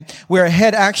We're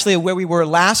ahead actually of where we were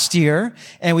last year,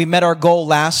 and we met our goal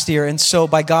last year. And so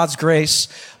by God's grace,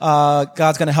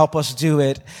 God's going to help us do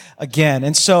it again.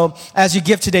 And so as you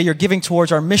give today, you're giving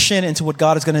towards our mission and to what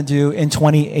God is going to do in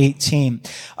 2018.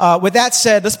 With that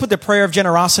said, let's put the prayer of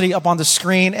generosity up on the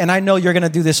screen. And I know you're going to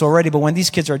do this already, but when these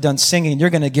kids are done singing, you're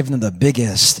going to give them the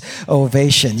biggest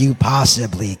ovation you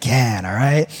possibly can. All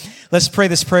right? Let's pray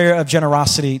this prayer of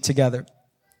generosity together.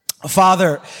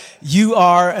 Father, you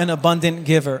are an abundant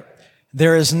giver.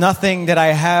 There is nothing that I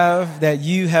have that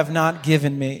you have not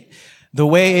given me. The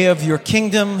way of your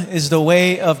kingdom is the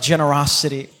way of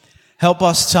generosity. Help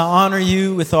us to honor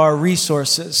you with our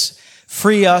resources.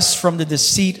 Free us from the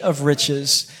deceit of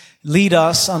riches. Lead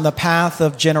us on the path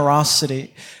of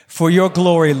generosity. For your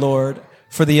glory, Lord,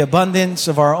 for the abundance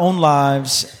of our own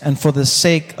lives and for the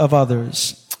sake of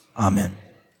others. Amen.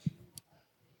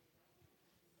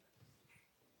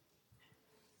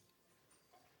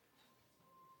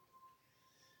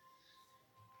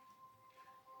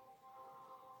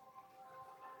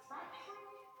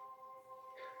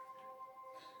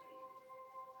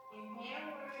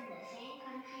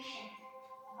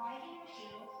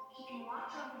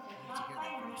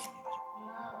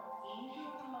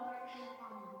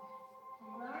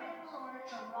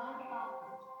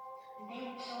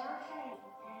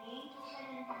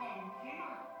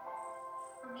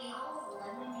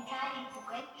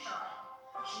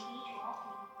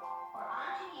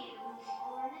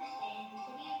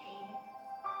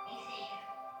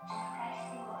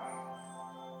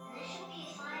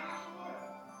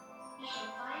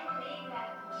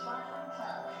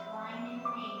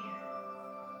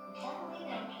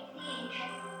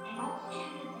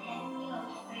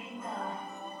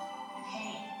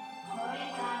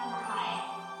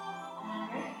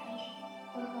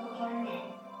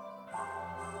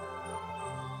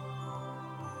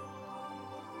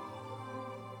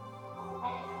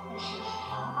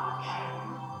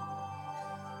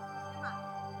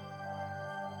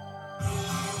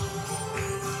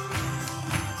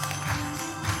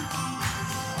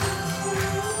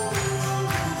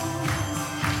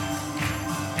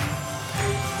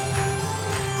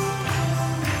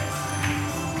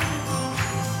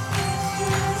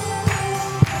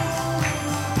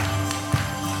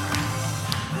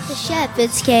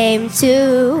 Shepherds came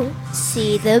to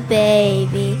see the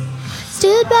baby,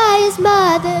 stood by his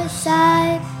mother's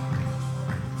side.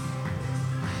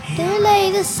 There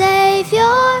lay the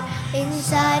Savior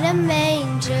inside a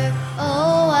manger.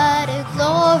 Oh, what a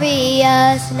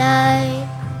glorious night.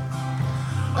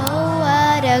 Oh,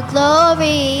 what a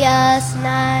glorious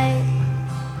night.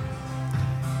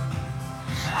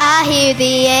 I hear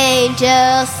the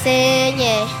angels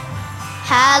singing,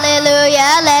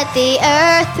 hallelujah, let the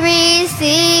earth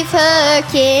receive her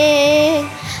King.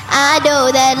 I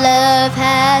know that love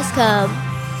has come.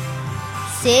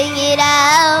 Sing it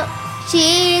out.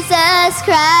 Jesus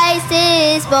Christ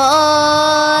is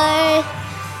born.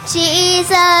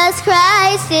 Jesus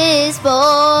Christ is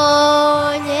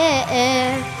born.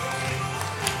 Yeah.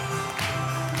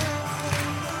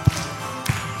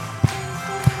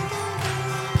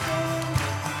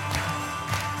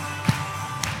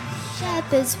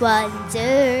 Shepherds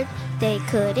wondered, they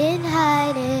couldn't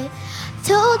hide it,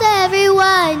 told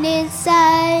everyone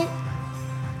inside.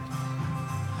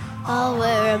 All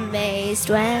were amazed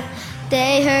when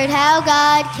they heard how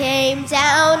God came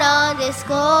down on this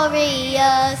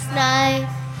glorious night.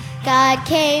 God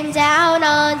came down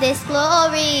on this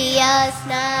glorious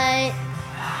night.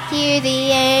 Hear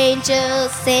the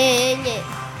angels singing,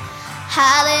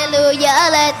 hallelujah,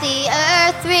 let the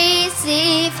earth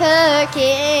receive her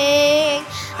King.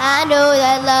 I know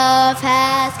that love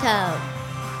has come.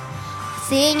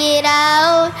 Sing it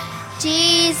out.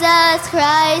 Jesus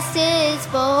Christ is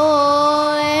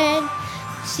born.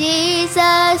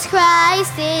 Jesus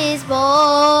Christ is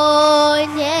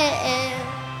born. Yeah.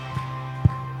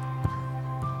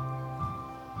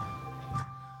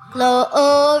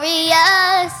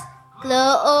 Glorious,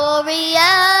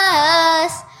 glorious.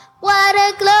 What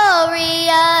a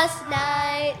glorious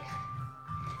night.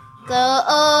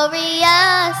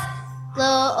 Glorious,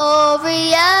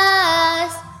 glorious.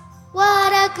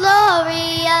 What a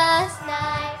glorious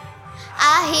night.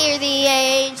 I hear the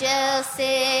angels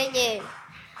singing,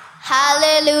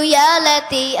 hallelujah, let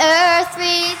the earth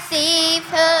receive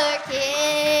her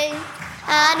King.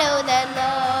 I know that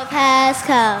love has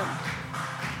come.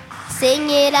 Sing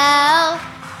it out.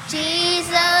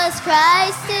 Jesus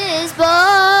Christ is born.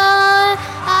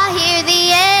 I hear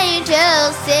the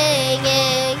angels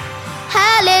singing,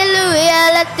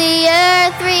 hallelujah, let the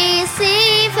earth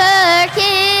receive her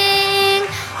King.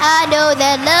 I know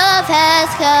that love has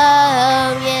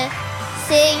come, yeah.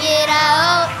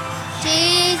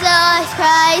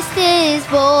 is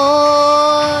born. I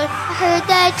heard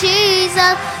that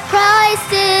Jesus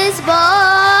Christ is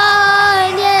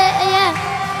born. Yeah, yeah.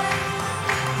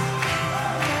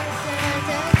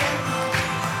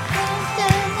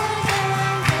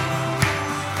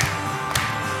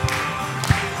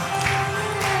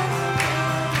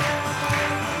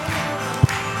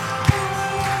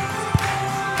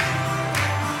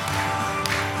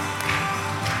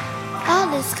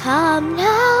 All is calm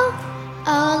now,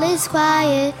 all is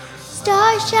quiet,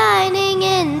 stars shining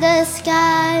in the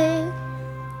sky.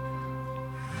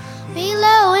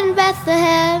 Below in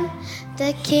Bethlehem,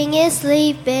 the King is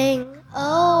sleeping.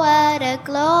 Oh, what a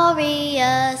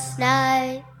glorious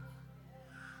night.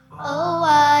 Oh,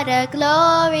 what a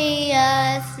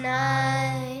glorious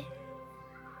night.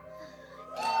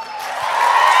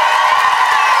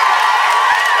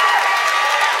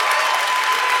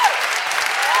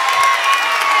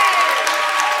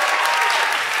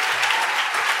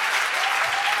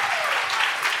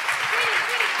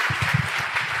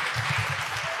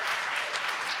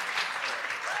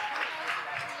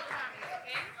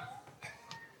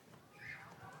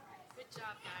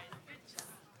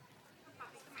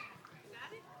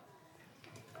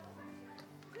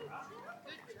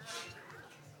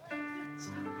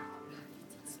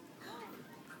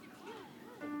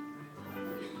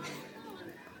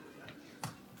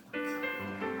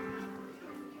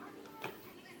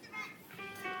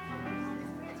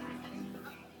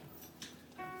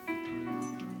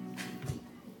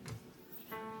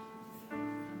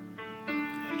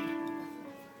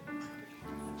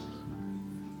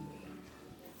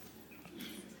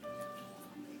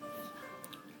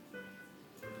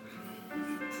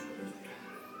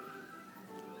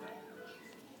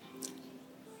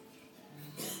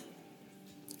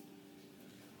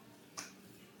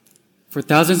 For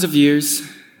thousands of years,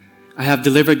 I have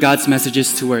delivered God's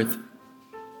messages to earth.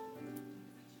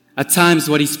 At times,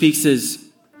 what he speaks is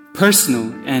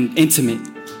personal and intimate.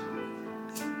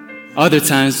 Other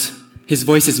times, his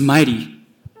voice is mighty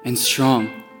and strong,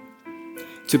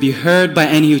 to be heard by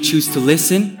any who choose to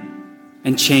listen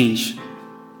and change.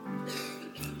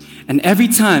 And every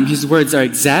time, his words are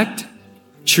exact,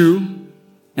 true,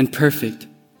 and perfect.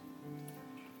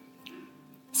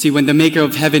 See, when the maker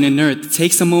of heaven and earth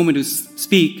takes a moment to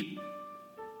speak,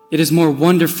 it is more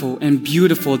wonderful and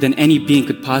beautiful than any being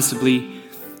could possibly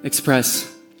express.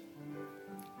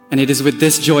 And it is with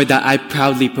this joy that I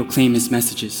proudly proclaim his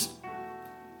messages.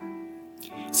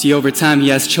 See, over time, he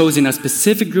has chosen a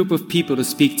specific group of people to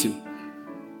speak to.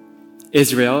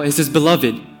 Israel is his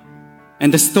beloved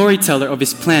and the storyteller of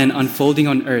his plan unfolding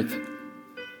on earth.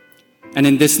 And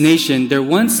in this nation, there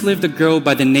once lived a girl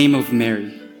by the name of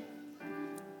Mary.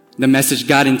 The message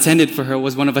God intended for her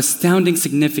was one of astounding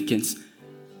significance,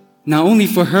 not only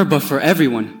for her, but for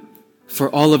everyone, for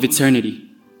all of eternity.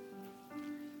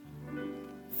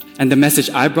 And the message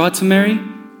I brought to Mary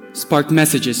sparked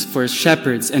messages for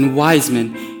shepherds and wise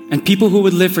men and people who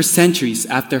would live for centuries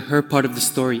after her part of the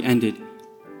story ended.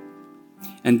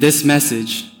 And this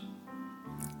message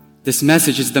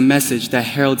is the message that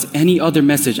heralds any other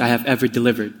message I have ever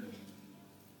delivered.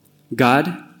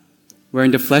 God,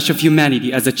 wearing the flesh of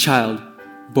humanity as a child,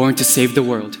 born to save the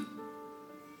world.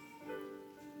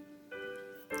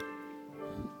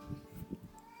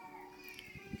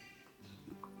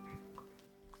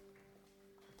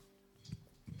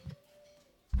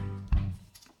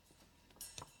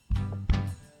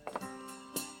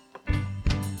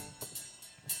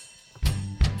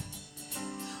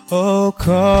 Oh,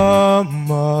 come,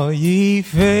 all ye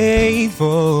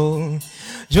faithful,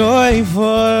 joyful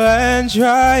and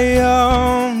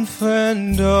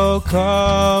triumphant. Oh,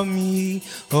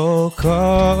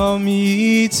 come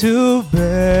ye to Bethlehem.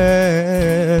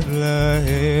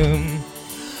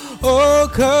 Oh,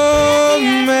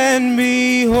 come and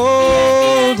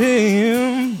behold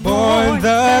him, born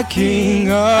the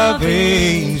King of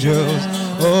angels.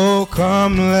 Oh,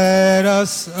 come, let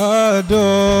us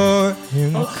adore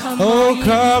him. Oh,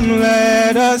 come,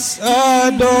 let us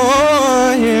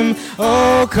adore him.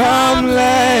 Oh, come,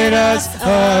 let us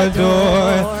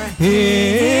adore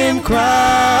him,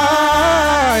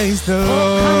 Christ the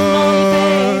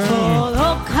Lord.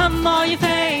 Oh, come, all ye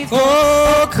faithful.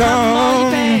 Oh, come, all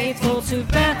ye faithful to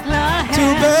Bethlehem.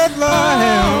 to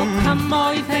Bethlehem. Oh, come,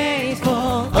 all ye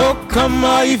faithful. Oh, come,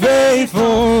 all ye faithful.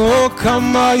 Oh,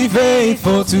 come, all ye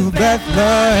faithful to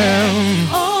Bethlehem.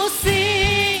 Oh,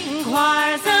 sing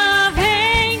choirs of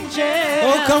angels.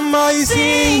 Oh, come, all ye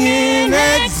sing in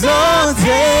exaltation.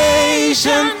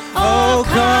 Oh,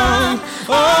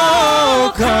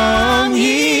 come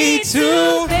ye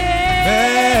to Bethlehem.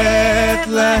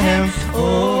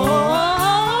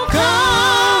 Oh,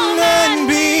 come and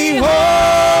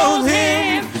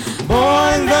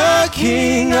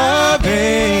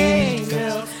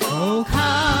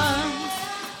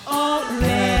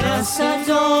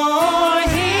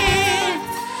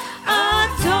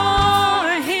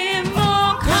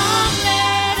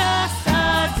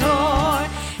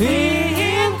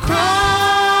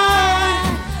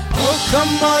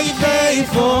come all ye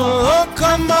faithful, oh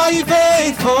come all ye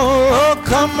faithful, oh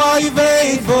come all ye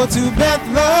faithful to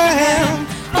Bethlehem.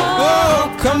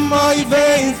 Oh come all ye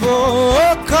faithful,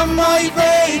 oh come all ye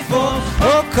faithful,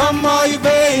 oh come all ye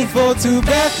faithful to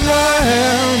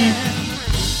Bethlehem.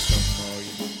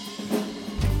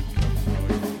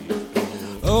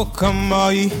 Oh come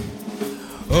all ye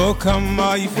faithful, oh come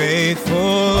all ye faithful,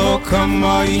 oh come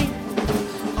all ye faithful,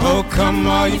 oh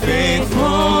come all ye faithful,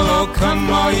 oh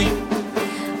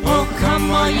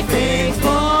come all ye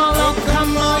faithful,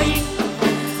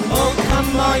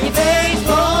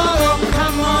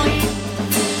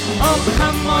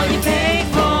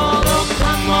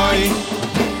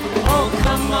 oh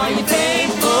come all ye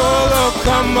faithful, oh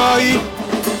come all ye,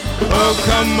 oh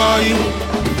come all ye,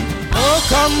 oh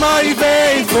come all ye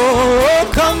faithful, oh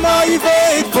come all ye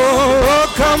faithful,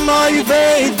 oh come all ye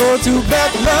faithful to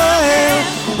Bethlehem.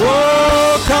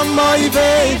 Oh come all ye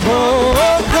faithful,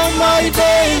 oh come all ye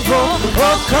faithful,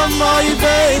 oh come all ye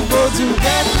faithful to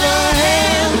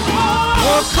Bethlehem.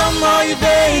 Oh come all ye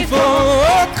faithful,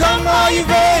 oh come all ye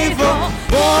faithful,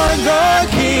 born the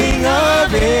King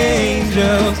of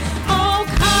angels. Oh,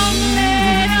 come,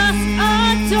 let us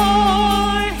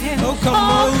adore him. Oh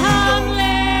come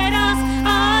let us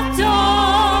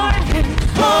adore him.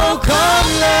 Oh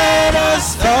come let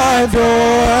us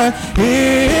adore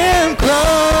him, Christ.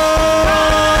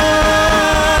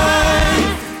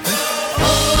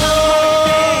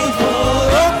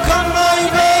 Oh come all ye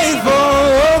faithful,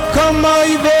 oh come all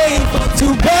ye faithful to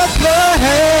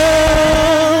Bethlehem.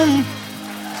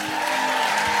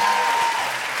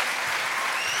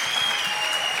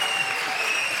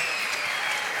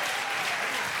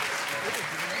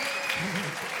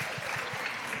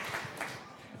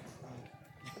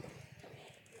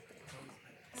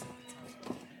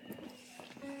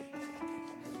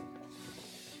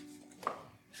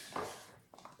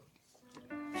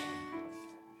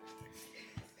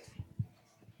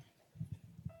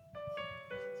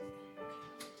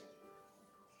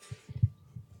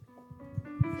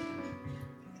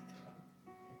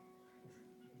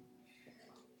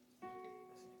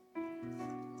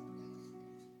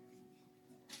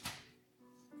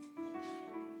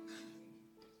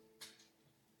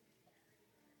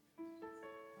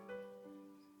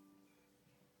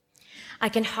 I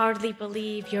can hardly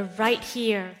believe you're right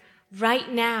here, right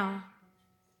now.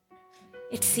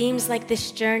 It seems like this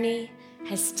journey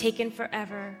has taken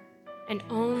forever and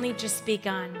only just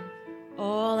begun,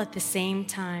 all at the same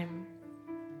time.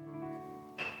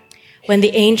 When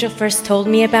the angel first told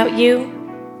me about you,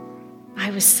 I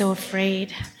was so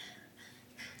afraid.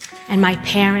 And my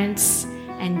parents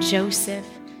and Joseph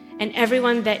and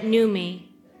everyone that knew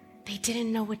me, they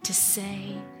didn't know what to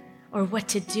say or what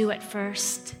to do at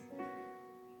first.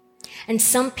 And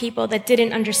some people that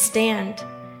didn't understand,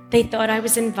 they thought I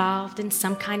was involved in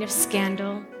some kind of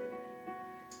scandal.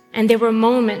 And there were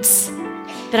moments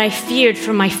that I feared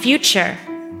for my future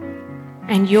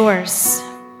and yours.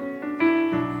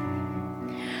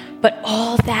 But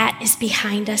all that is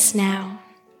behind us now.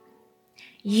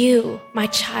 You, my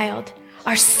child,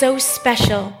 are so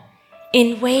special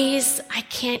in ways I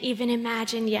can't even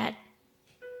imagine yet.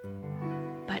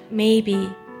 But maybe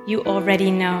you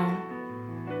already know.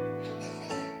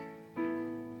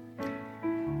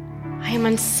 I am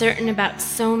uncertain about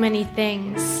so many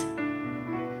things.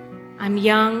 I'm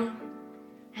young,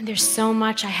 and there's so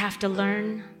much I have to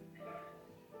learn.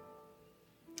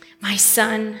 My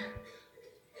son,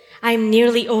 I'm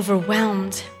nearly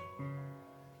overwhelmed.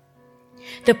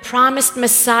 The promised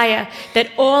Messiah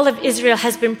that all of Israel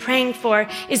has been praying for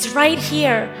is right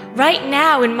here, right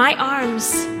now in my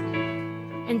arms.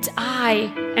 And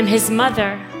I am his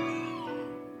mother.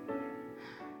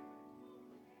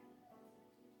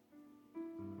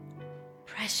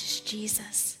 Precious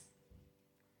Jesus,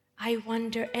 I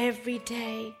wonder every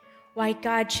day why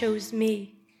God chose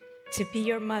me to be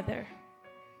your mother.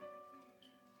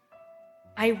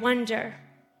 I wonder,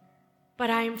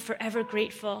 but I am forever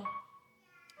grateful.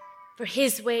 For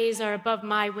his ways are above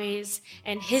my ways,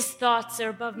 and his thoughts are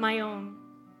above my own.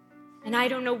 And I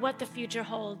don't know what the future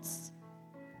holds,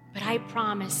 but I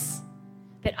promise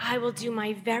that I will do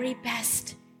my very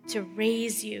best to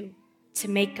raise you to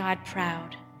make God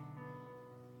proud.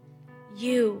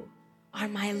 You are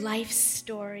my life's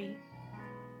story,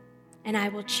 and I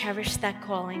will cherish that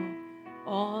calling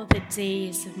all the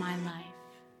days of my life.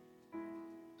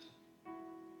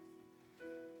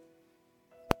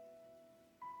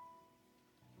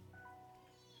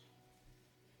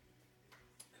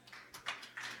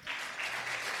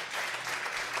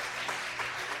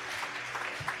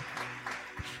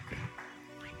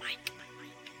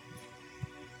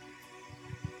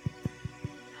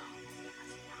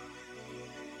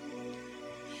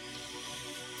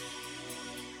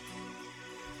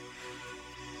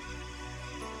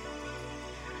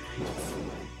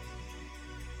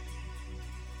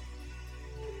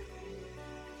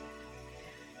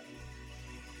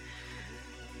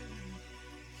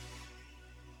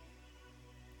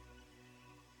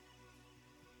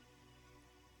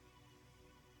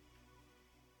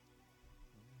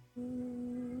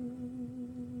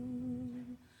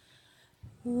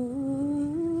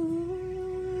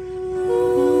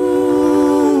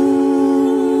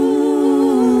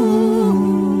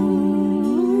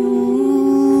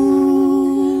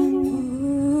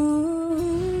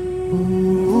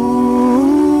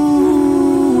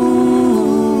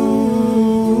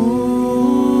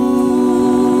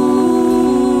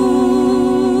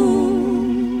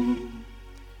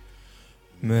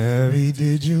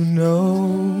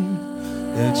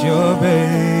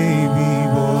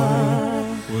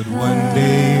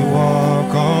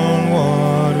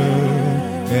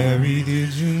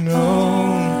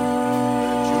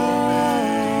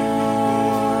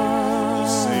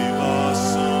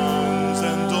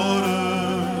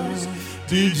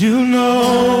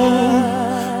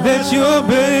 your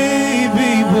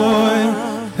baby boy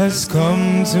has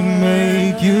come to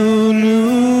make you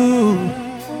new.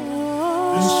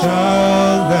 This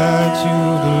child that you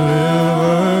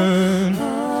delivered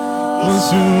will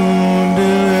soon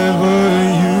deliver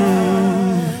you.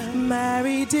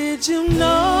 Mary, did you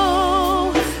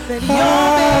know that your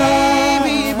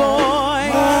baby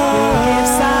boy will give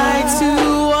sight to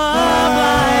a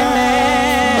blind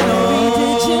man? Mary,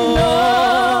 did you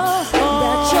know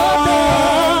that your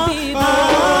baby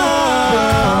boy will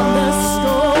calm the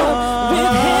storm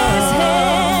with his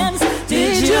hands?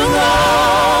 Did you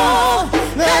know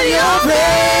that your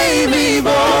baby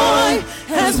boy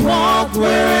has walked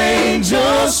where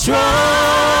angels trod?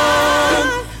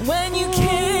 When you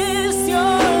kiss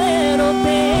your little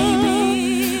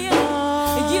baby,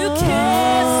 you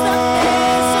kiss the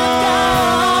face of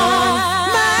God.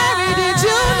 Mary, did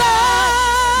you know?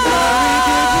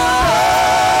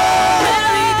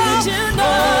 Mary, did you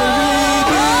know?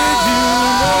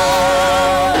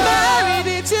 Mary,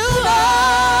 did you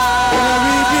know? Mary,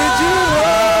 did you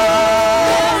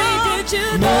Mary, did you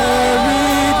know?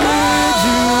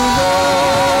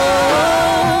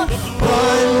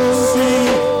 Blind see,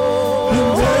 the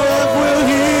deaf will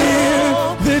hear,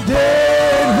 the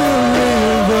dead will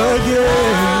live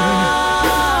again.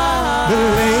 The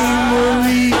lame will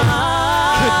leap,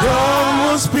 the dumb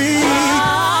will speak,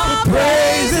 the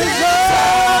praises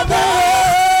of the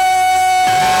Lamb.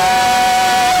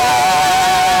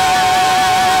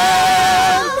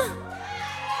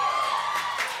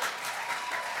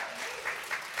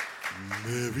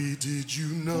 Mary, did you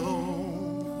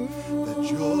know that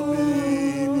your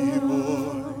baby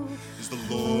boy is the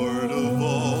Lord of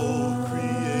all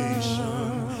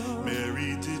creation?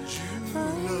 Mary, did you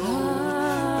know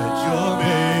that your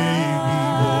baby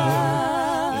boy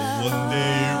will one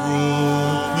day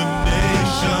rule the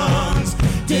nations?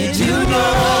 Did you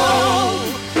know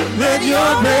that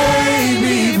your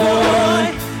baby boy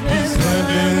is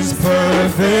heaven's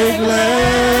perfect lamb?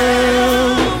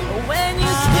 When you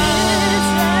kiss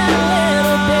that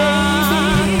little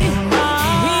baby,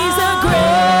 he's a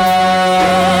great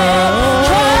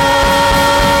child.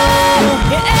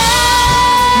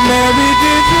 Mary,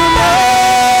 did you know?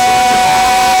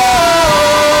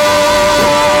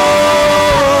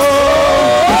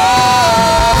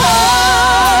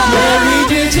 Mary,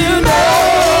 did you know?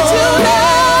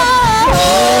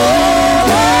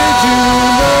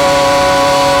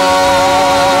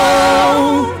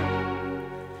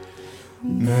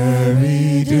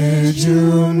 Mary, did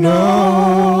you know?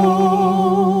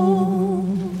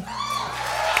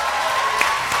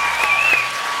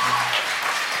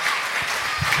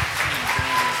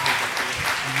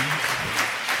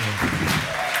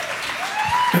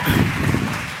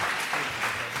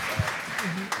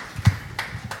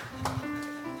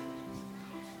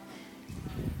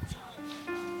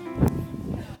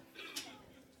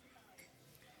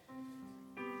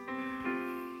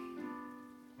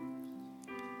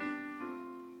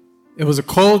 It was a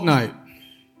cold night.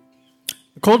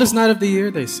 The coldest night of the year,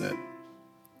 they said.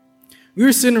 We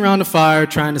were sitting around the fire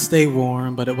trying to stay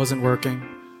warm, but it wasn't working.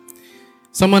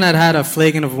 Someone had had a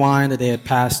flagon of wine that they had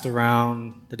passed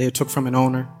around, that they took from an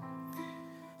owner.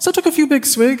 So I took a few big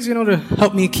swigs, to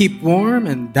help me keep warm,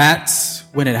 and that's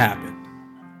when it happened.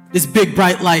 This big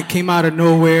bright light came out of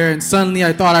nowhere, and suddenly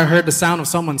I thought I heard the sound of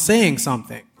someone saying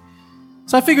something.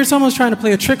 So I figured someone was trying to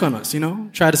play a trick on us,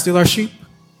 try to steal our sheep.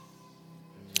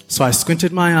 So I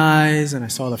squinted my eyes and I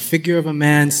saw the figure of a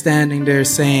man standing there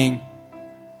saying,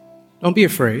 "Don't be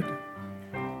afraid.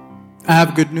 I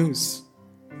have good news."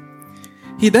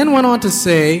 He then went on to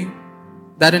say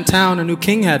that in town a new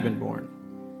king had been born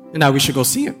and that we should go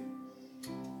see him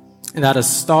and that a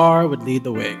star would lead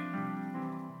the way.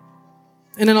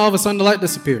 And then all of a sudden the light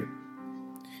disappeared.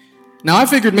 Now I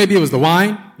figured maybe it was the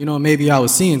wine, maybe I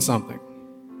was seeing something.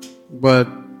 But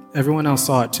everyone else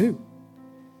saw it too.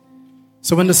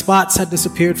 So when the spots had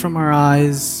disappeared from our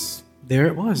eyes, there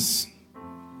it was.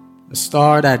 A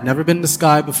star that had never been in the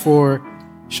sky before,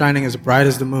 shining as bright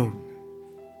as the moon.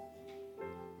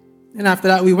 And after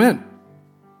that we went.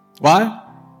 Why?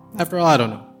 After all, I don't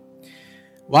know.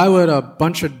 Why would a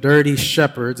bunch of dirty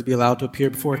shepherds be allowed to appear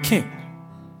before a king?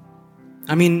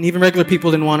 I mean, even regular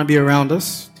people didn't want to be around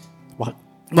us.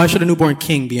 Why should a newborn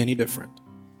king be any different?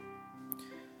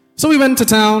 So we went to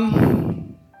town.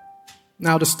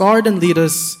 Now, the star didn't lead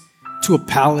us to a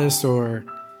palace or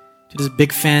to this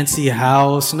big fancy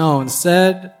house. No,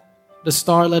 instead, the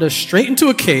star led us straight into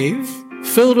a cave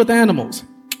filled with animals.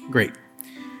 Great.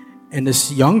 And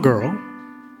this young girl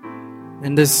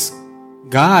and this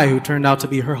guy who turned out to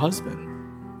be her husband.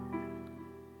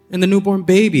 And the newborn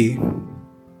baby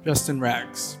dressed in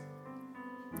rags.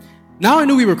 Now I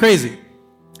knew we were crazy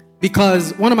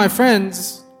because one of my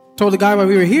friends told the guy why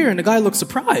we were here, and the guy looked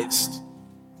surprised.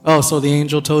 Oh, so the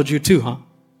angel told you too, huh?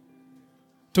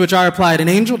 To which I replied, an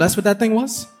angel? That's what that thing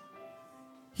was?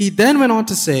 He then went on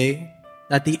to say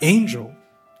that the angel,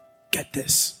 get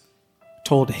this,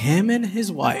 told him and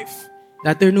his wife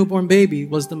that their newborn baby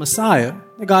was the Messiah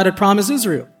that God had promised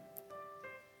Israel.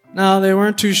 Now, they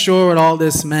weren't too sure what all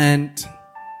this meant,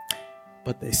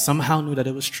 but they somehow knew that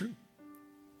it was true.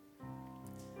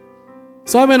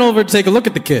 So I went over to take a look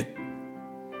at the kid.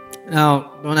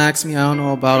 Now, don't ask me, I don't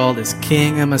know about all this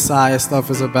king and Messiah stuff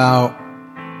is about,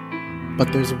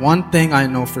 but there's one thing I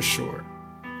know for sure.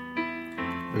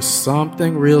 There's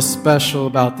something real special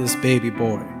about this baby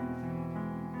boy.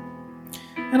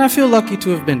 And I feel lucky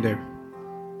to have been there.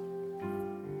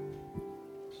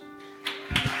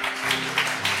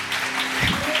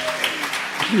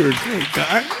 You're great,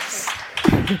 guys.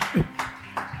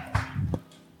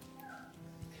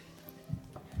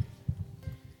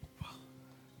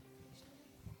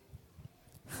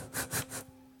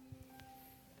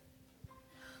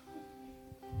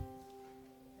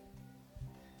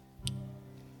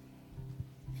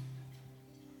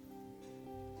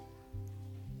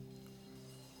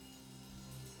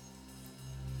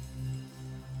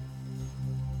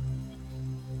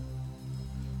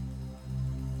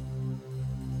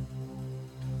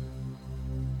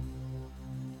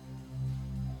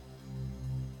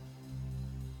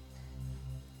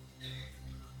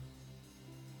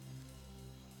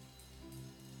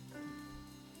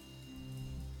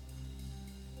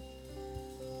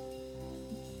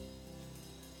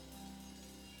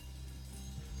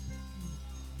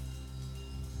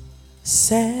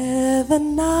 Said the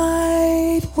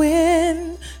night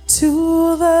wind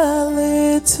to the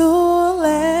little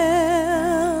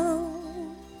lamb.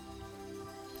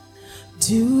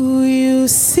 Do you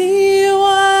see what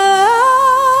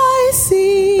I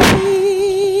see?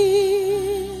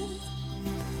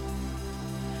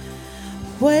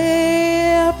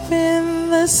 Way up in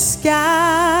the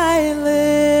sky,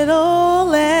 little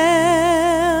lamb.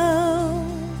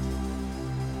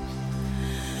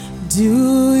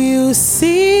 Do you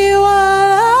see what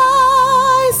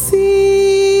I see?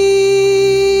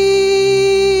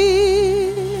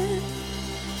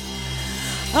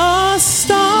 A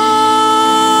star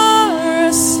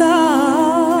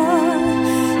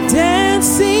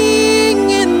dancing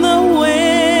in the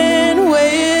wind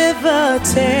with a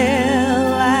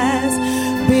tail as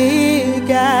big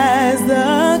as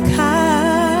the kite,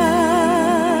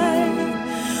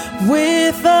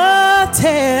 with a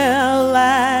tail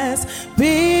as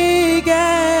big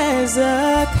as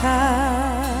a kite.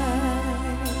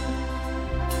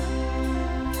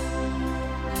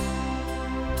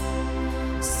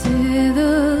 Say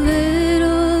the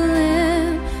little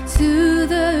lamb to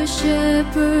the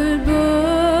shepherd boy.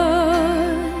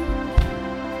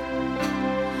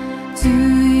 Do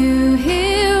you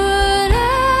hear what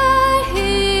I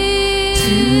hear?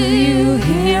 Do you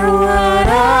hear what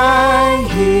I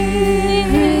hear?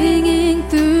 Ringing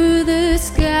through the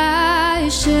sky,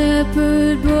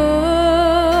 shepherd boy.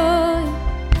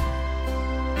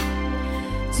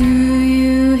 Do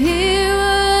you hear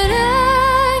what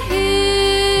I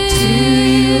hear? Do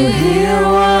you hear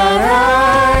what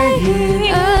I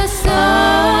hear? A song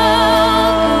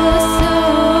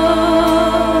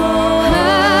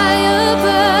high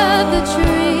above the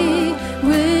tree,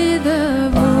 with a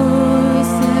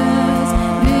voice as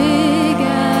big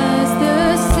as the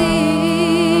sea,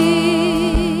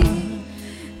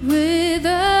 with a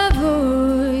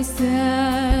voice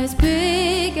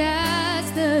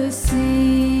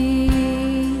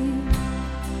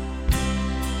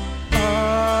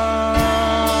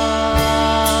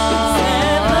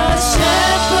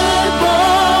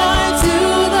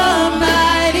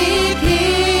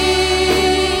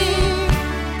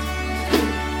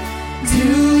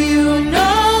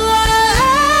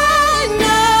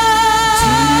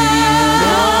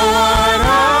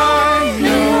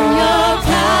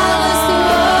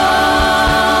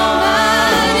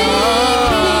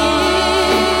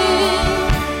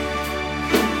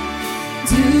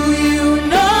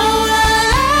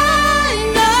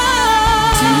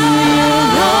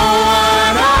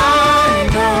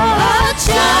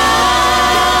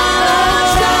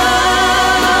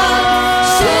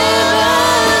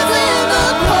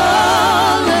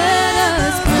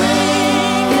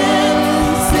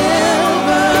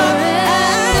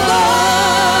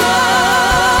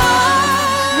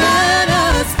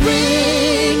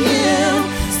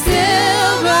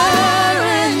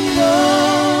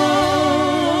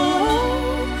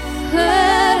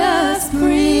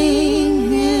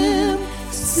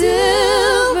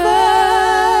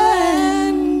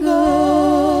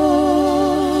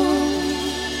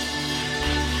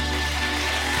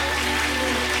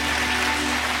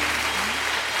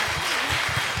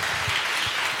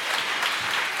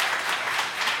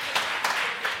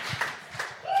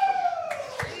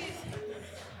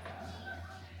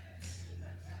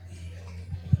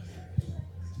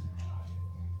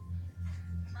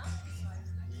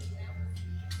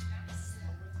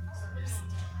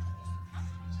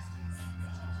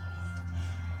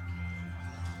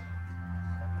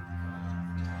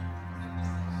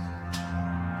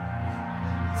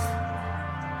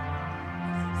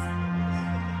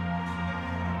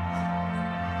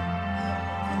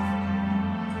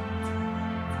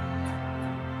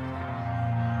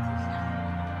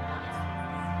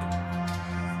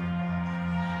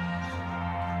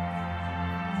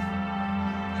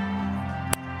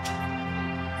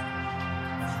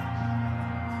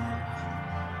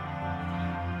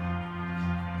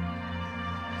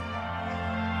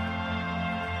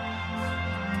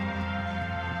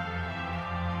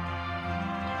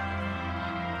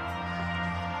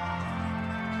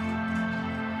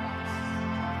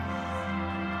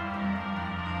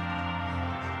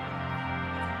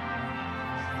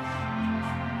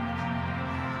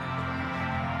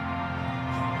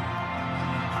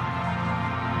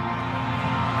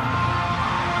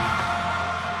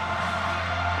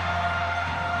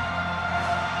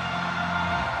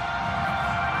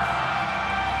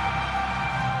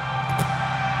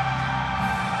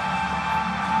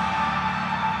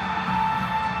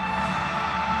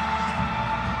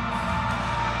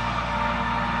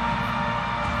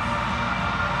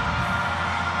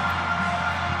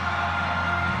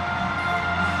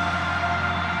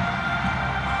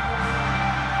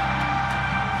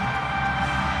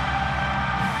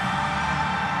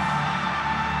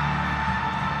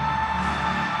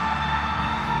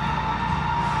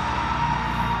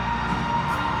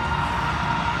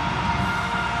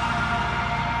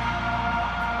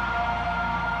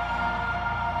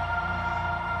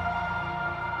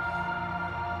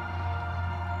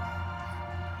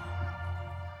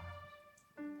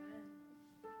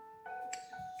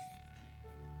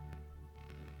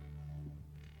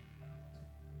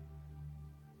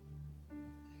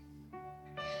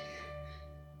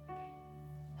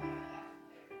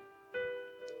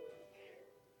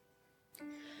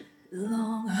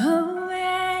long-awaited,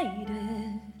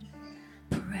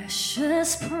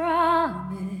 precious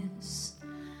promise,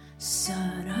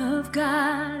 Son of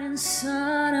God and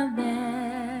Son of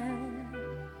Man.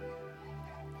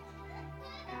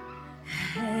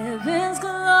 Heaven's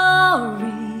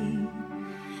glory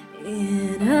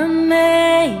in a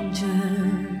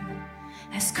manger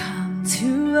has come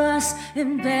to us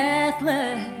in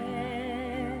Bethlehem.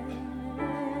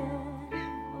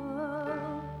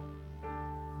 Oh.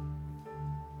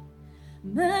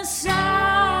 Messiah,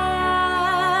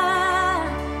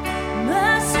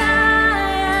 Messiah,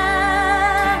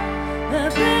 the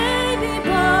baby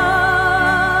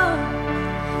born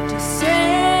to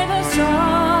save us all.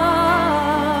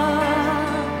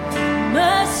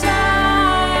 Messiah,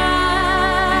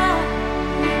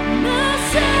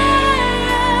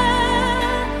 Messiah,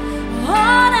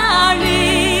 on our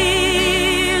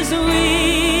knees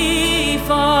we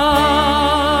fall.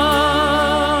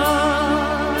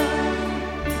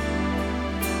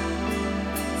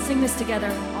 Sing this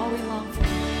together. All we long for.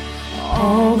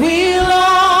 All we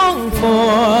long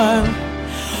for,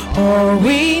 all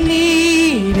we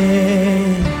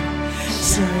needed,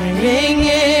 shining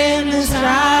in this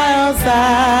child's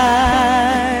eyes,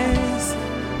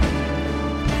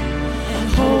 and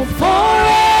hope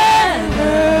forever,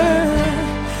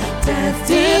 death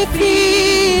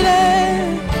defeated,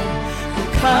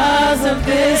 because of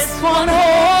this one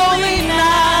holy night.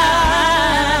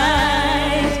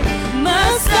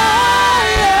 Messiah,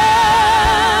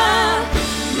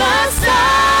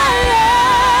 Messiah,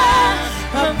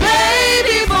 a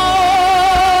baby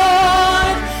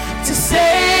born to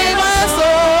save us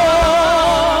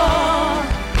all.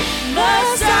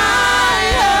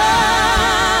 Messiah,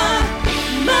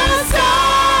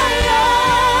 Messiah,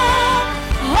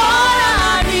 on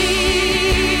our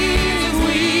knees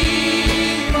we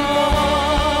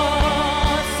fall.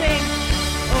 Sing,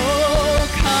 oh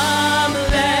come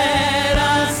let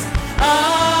us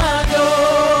adore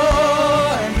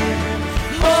Him.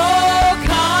 Oh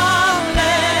come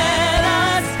let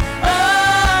us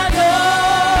adore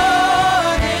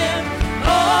Him.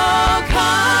 Oh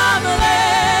come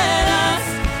let us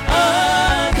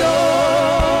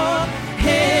adore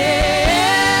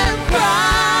Him,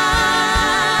 Christ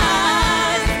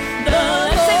the Lord.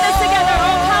 Let's sing this together.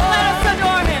 Oh come let us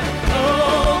adore Him.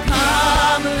 Oh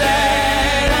come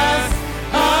let us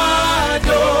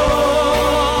adore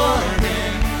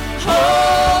Him.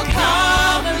 Oh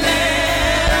come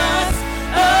let us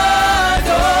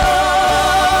adore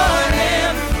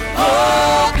Him.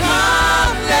 Oh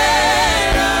come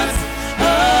let us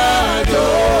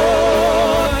adore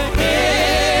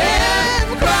Him,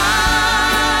 Christ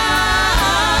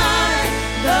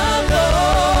the Lord.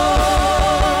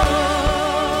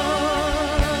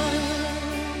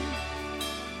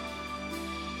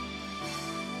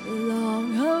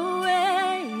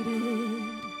 Long-awaited,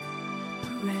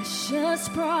 precious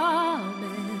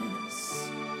promise,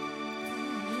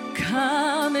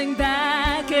 coming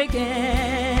back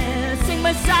again. Sing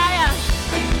Messiah,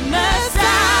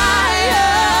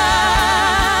 Messiah,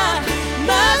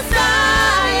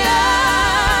 Messiah,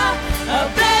 a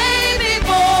baby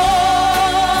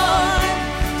born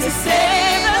to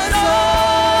save us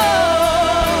all.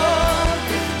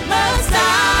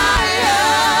 Messiah,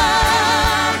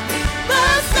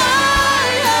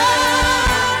 Messiah,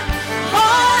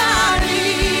 on our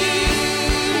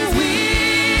knees we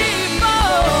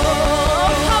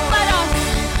fall. Come let us,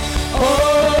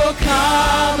 oh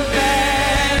come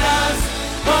let us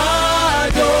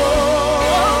adore.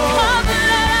 Come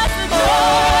let us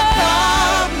adore.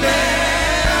 Come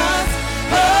let us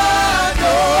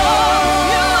adore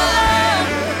You alone.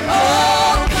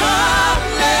 Oh come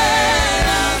let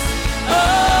us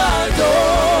adore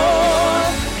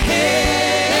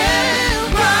Him,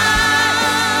 Christ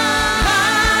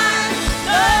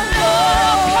the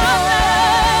Lord.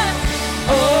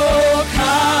 Oh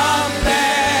come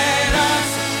let us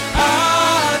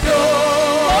adore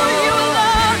You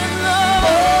alone, Lord.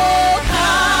 Oh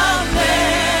come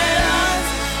let us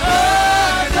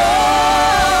adore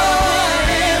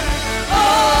Him.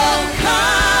 Oh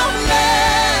come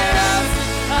let us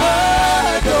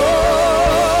adore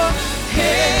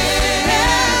Him,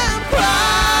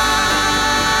 Christ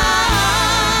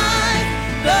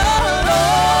the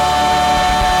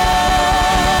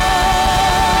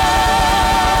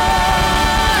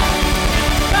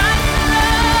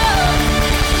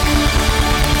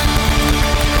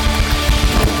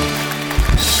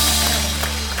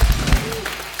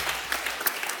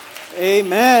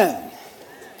Amen.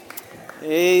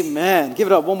 Amen. Give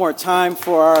it up one more time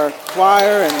for our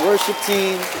choir and worship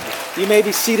team. You may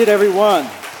be seated, everyone.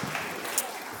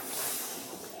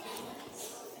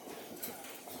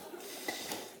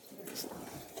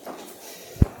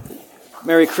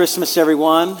 Merry Christmas,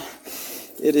 everyone.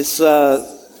 It is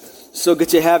so good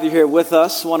to have you here with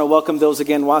us. I want to welcome those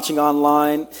again watching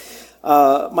online.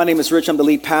 My name is Rich. I'm the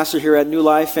lead pastor here at New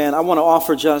Life, and I want to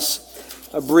offer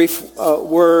just a brief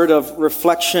word of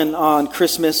reflection on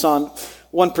Christmas on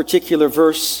one particular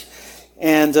verse.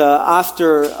 And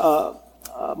after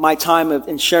my time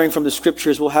in sharing from the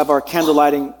scriptures, we'll have our candle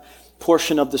lighting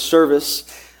portion of the service.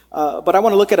 But I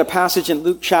want to look at a passage in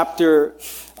Luke chapter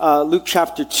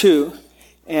 2.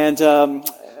 And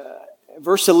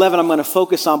verse 11 I'm going to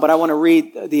focus on, but I want to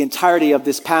read the entirety of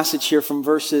this passage here from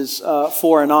verses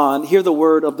 4 and on. Hear the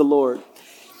word of the Lord.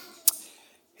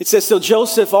 It says, "So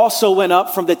Joseph also went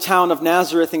up from the town of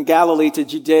Nazareth in Galilee to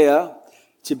Judea,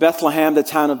 to Bethlehem, the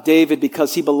town of David,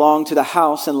 because he belonged to the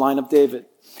house and line of David.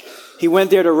 He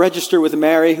went there to register with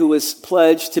Mary, who was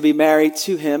pledged to be married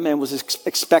to him and was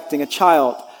expecting a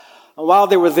child. And while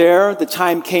they were there, the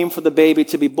time came for the baby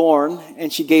to be born,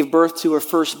 and she gave birth to her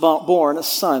firstborn, a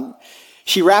son.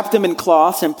 She wrapped him in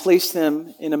cloths and placed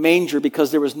him in a manger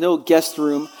because there was no guest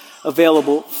room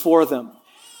available for them.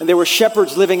 And there were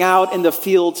shepherds living out in the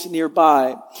fields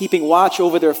nearby, keeping watch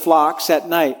over their flocks at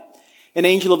night. An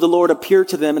angel of the Lord appeared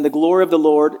to them, and the glory of the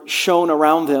Lord shone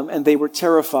around them, and they were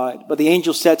terrified. But the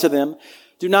angel said to them,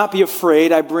 'Do not be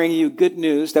afraid. I bring you good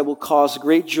news that will cause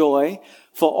great joy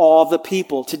for all the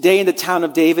people. Today in the town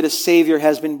of David, a Savior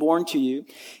has been born to you.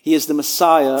 He is the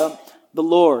Messiah, the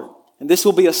Lord. And this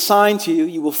will be a sign to you.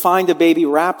 You will find a baby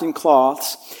wrapped in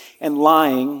cloths and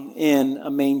lying in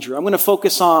a manger.'" I'm going to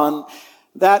focus on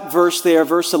that verse there,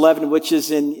 verse 11, which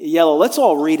is in yellow. Let's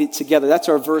all read it together. That's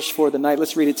our verse for the night.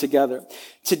 Let's read it together.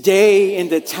 "Today in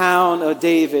the town of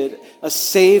David, a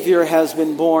Savior has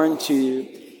been born to you.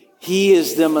 He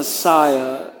is the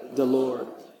Messiah, the Lord."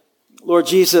 Lord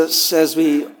Jesus, as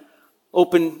we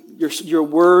open your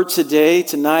word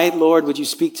tonight, Lord, would you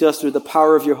speak to us through the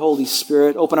power of your Holy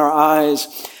Spirit? Open our eyes,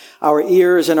 our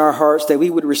ears, and our hearts that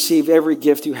we would receive every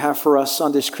gift you have for us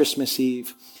on this Christmas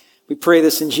Eve. We pray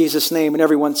this in Jesus' name, and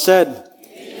everyone said,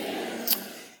 Amen.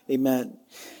 Amen.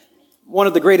 One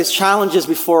of the greatest challenges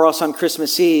before us on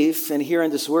Christmas Eve and here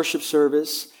in this worship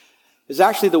service is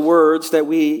actually the words that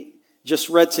we just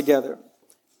read together.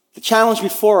 The challenge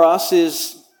before us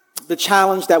is the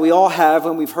challenge that we all have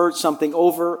when we've heard something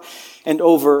over and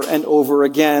over and over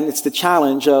again. It's the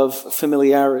challenge of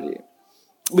familiarity.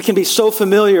 We can be so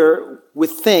familiar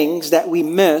with things that we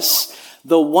miss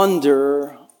the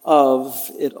wonder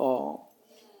of it all.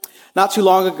 Not too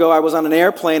long ago, I was on an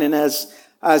airplane, and as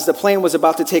the plane was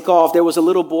about to take off, there was a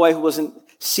little boy who wasn't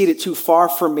seated too far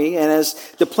from me. And as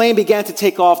the plane began to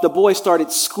take off, the boy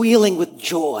started squealing with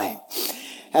joy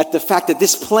at the fact that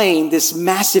this plane, this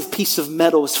massive piece of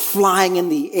metal, was flying in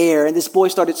the air. And this boy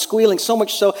started squealing so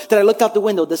much so that I looked out the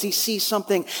window. Does he see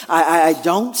something I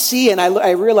don't see? And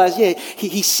I realized, yeah,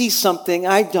 he sees something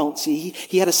I don't see.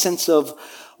 He had a sense of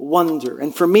wonder.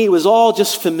 And for me, it was all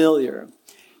just familiar.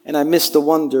 And I missed the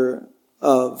wonder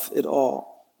of it all.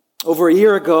 Over a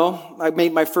year ago, I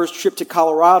made my first trip to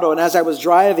Colorado, and as I was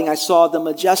driving, I saw the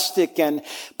majestic and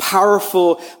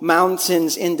powerful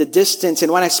mountains in the distance.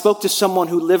 And when I spoke to someone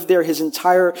who lived there his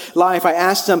entire life, I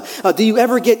asked him, "Do you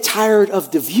ever get tired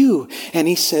of the view?" And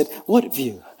he said, "What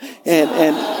view?" And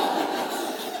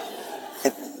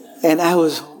I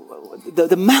was,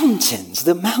 the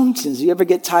mountains. You ever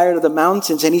get tired of the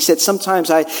mountains? And he said, "Sometimes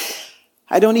I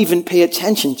don't even pay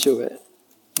attention to it."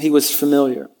 He was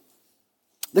familiar.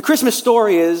 The Christmas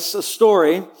story is a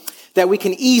story that we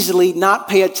can easily not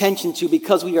pay attention to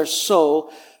because we are so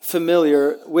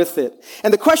familiar with it.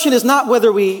 And the question is not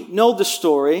whether we know the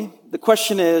story. The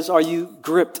question is, are you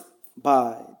gripped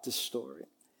by the story?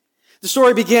 The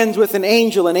story begins with an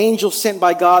angel sent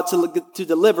by God to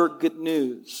deliver good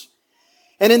news.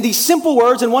 And in these simple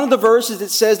words, in one of the verses, it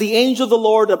says, "The angel of the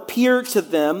Lord appeared to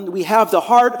them." We have the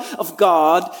heart of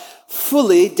God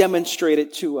fully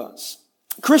demonstrated to us.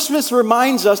 Christmas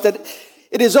reminds us that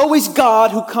it is always God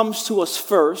who comes to us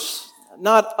first,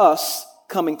 not us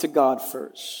coming to God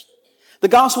first. The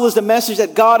gospel is the message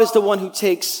that God is the one who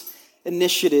takes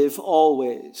initiative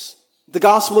always. The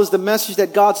gospel is the message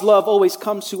that God's love always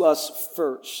comes to us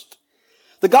first.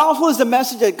 The gospel is the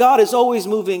message that God is always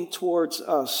moving towards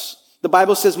us. The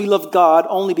Bible says we love God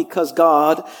only because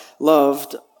God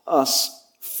loved us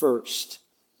first.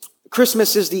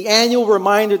 Christmas is the annual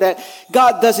reminder that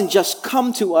God doesn't just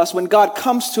come to us. When God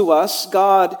comes to us,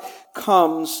 God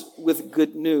comes with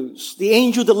good news. The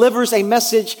angel delivers a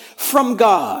message from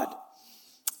God.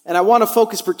 And I want to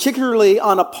focus particularly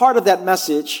on a part of that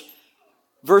message,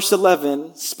 verse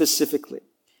 11 specifically.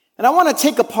 And I want to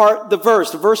take apart the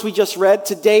verse we just read.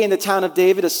 Today in the town of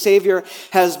David, a Savior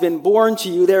has been born to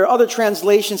you. There are other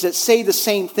translations that say the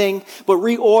same thing, but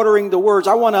reordering the words.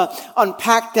 I want to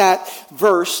unpack that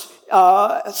verse,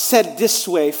 said this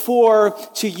way: for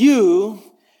to you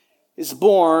is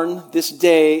born this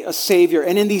day a Savior.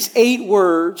 And in these 8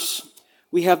 words,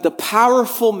 we have the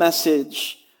powerful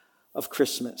message of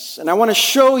Christmas. And I want to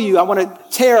show you, I want to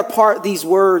tear apart these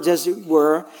words, as it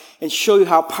were, and show you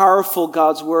how powerful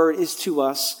God's word is to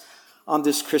us on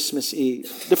this Christmas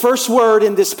Eve. The first word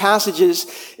in this passage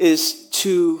is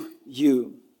to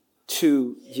you.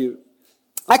 To you.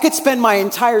 I could spend my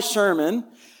entire sermon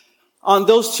on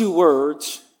those 2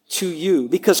 words, to you,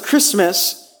 because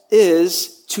Christmas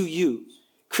is to you.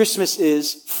 Christmas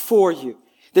is for you.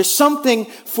 There's something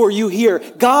for you here.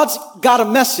 God's got a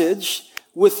message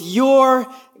with your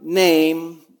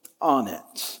name on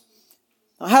it.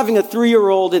 Now, having a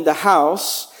 3-year-old in the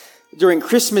house during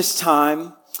Christmas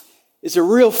time is a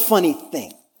real funny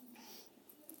thing.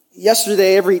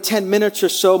 Yesterday, every 10 minutes or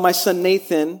so, my son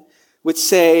Nathan would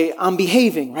say, "I'm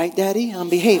behaving, right, Daddy? I'm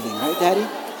behaving, right, Daddy?"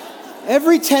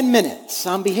 Every 10 minutes,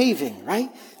 "I'm behaving, right,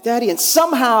 Daddy?" And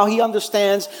somehow he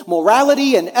understands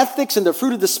morality and ethics and the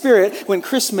fruit of the Spirit when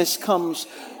Christmas comes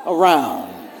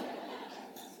around.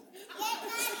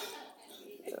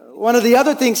 One of the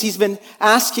other things he's been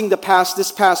asking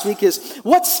this past week is,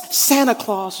 "What's Santa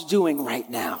Claus doing right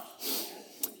now?"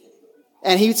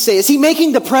 And he'd say, "Is he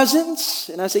making the presents?"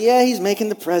 And I say, "Yeah, he's making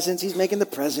the presents. He's making the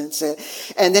presents."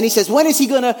 And then he says, "When is he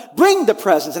going to bring the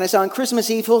presents?" And I say, "On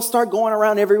Christmas Eve, he'll start going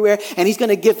around everywhere and he's going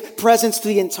to give presents to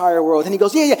the entire world." And he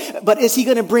goes, yeah, but is he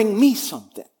going to bring me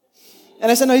something?"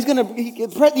 And I said, "No, he's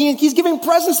giving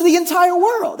presents to the entire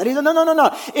world." And he said,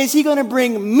 no. Is he going to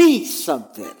bring me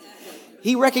something?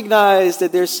 He recognized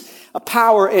that there's a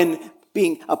power in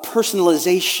being a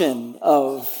personalization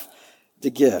of the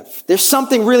gift. There's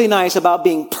something really nice about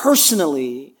being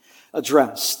personally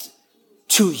addressed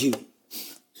to you.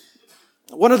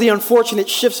 One of the unfortunate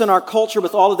shifts in our culture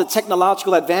with all of the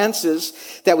technological advances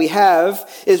that we have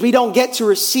is we don't get to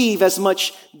receive as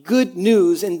much good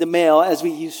news in the mail as we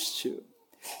used to.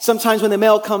 Sometimes when the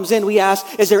mail comes in, we ask,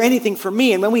 "Is there anything for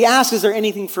me?" And when we ask, "Is there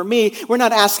anything for me?" we're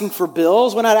not asking for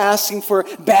bills. We're not asking for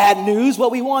bad news. What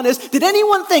we want is, did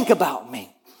anyone think about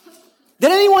me?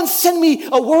 Did anyone send me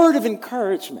a word of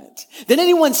encouragement? Did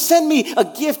anyone send me a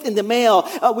gift in the mail?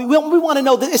 We want to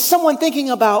know, is someone thinking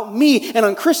about me? And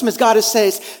on Christmas, God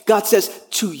says,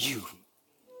 to you.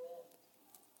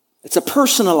 It's a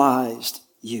personalized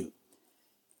you.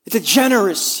 It's a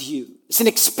generous you. It's an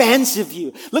expansive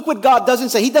you. Look what God doesn't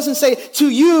say. He doesn't say, "To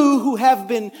you who have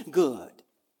been good."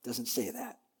 Doesn't say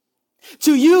that.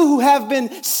 "To you who have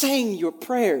been saying your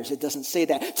prayers." It doesn't say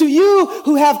that. "To you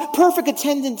who have perfect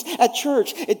attendance at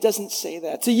church." It doesn't say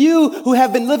that. "To you who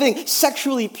have been living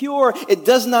sexually pure." It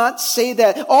does not say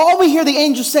that. All we hear the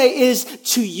angels say is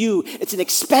to you. It's an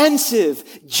expansive,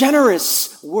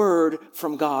 generous word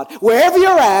from God. Wherever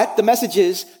you're at, the message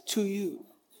is to you.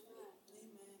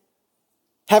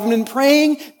 Haven't been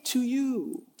praying? To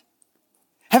you.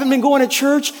 Haven't been going to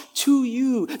church? To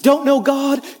you. Don't know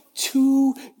God?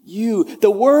 To you. The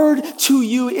word "to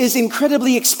you" is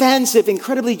incredibly expansive,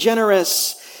 incredibly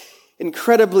generous,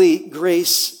 incredibly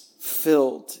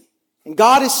grace-filled. And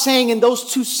God is saying in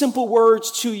those 2 simple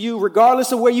words, to you,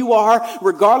 regardless of where you are,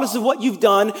 regardless of what you've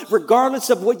done, regardless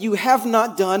of what you have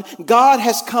not done, God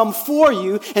has come for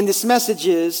you, and this message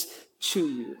is to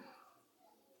you.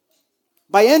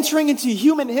 By entering into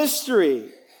human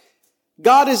history,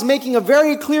 God is making a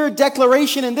very clear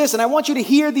declaration in this, and I want you to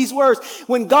hear these words.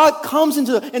 When God comes in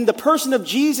the person of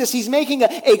Jesus, He's making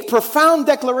a profound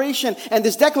declaration, and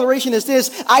this declaration is this: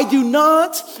 "I do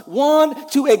not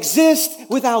want to exist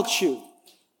without you."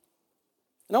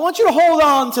 And I want you to hold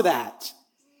on to that.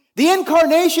 The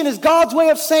incarnation is God's way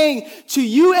of saying to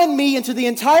you and me and to the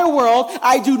entire world,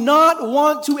 "I do not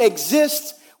want to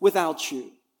exist without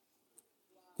you."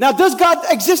 Now, does God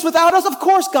exist without us? Of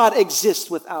course God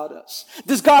exists without us.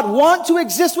 Does God want to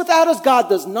exist without us? God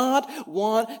does not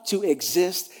want to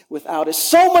exist without us.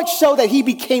 So much so that He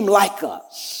became like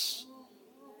us.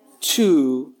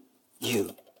 To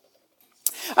you.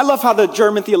 I love how the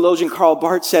German theologian Karl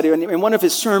Barth said it. In one of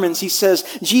his sermons, he says,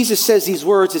 Jesus says these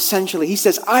words essentially. He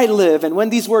says, "I live." And when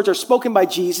these words are spoken by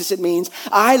Jesus, it means,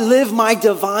 "I live my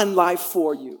divine life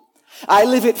for you. I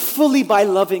live it fully by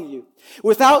loving you.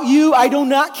 Without you, I do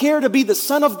not care to be the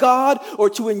Son of God or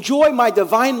to enjoy my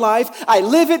divine life. I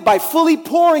live it by fully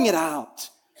pouring it out.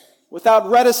 Without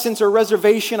reticence or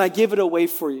reservation, I give it away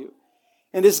for you.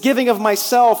 In this giving of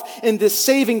myself, in this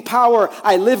saving power,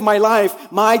 I live my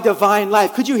life, my divine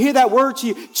life. Could you hear that word to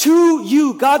you? To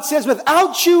you. God says,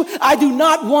 without you, I do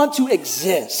not want to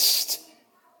exist.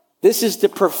 This is the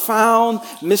profound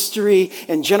mystery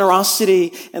and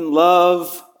generosity and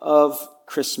love of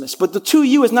Christmas. But the to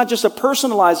you is not just a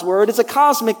personalized word, it's a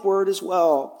cosmic word as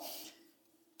well.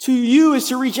 To you is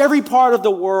to reach every part of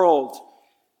the world.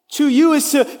 To you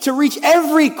is to reach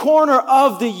every corner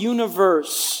of the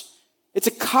universe. It's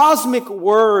a cosmic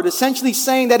word, essentially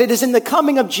saying that it is in the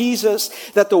coming of Jesus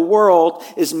that the world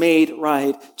is made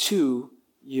right to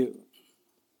you.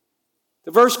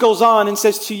 The verse goes on and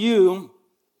says, to you,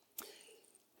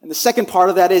 and the second part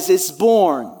of that is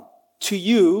born. To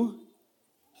you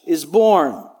is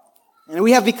born. And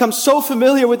we have become so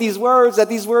familiar with these words that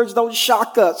these words don't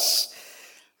shock us.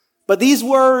 But these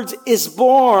words, is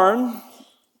born,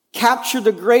 capture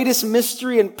the greatest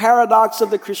mystery and paradox of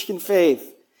the Christian faith.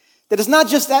 That it's not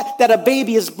just that a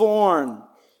baby is born.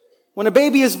 When a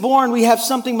baby is born, we have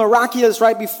something miraculous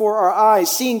right before our eyes.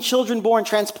 Seeing children born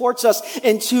transports us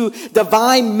into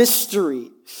divine mystery.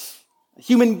 A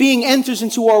human being enters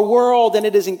into our world and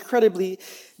it is incredibly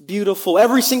beautiful.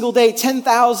 Every single day,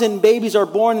 10,000 babies are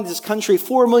born in this country.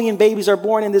 4 million babies are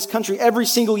born in this country every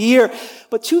single year.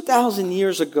 But 2,000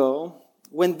 years ago,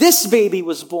 when this baby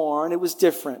was born, it was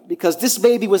different. Because this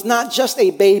baby was not just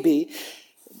a baby.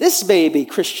 This baby,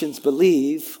 Christians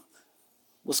believe,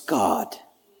 was God.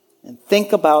 And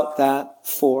think about that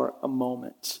for a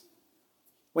moment.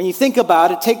 When you think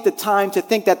about it, take the time to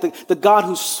think that the God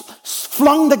who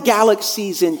flung the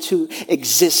galaxies into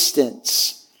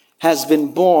existence has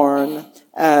been born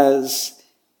as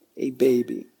a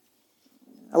baby.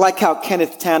 I like how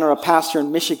Kenneth Tanner, a pastor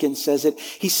in Michigan, says it.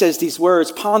 He says these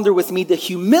words, ponder with me the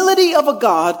humility of a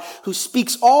God who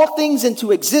speaks all things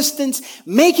into existence,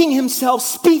 making himself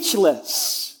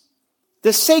speechless.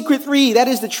 The sacred three, that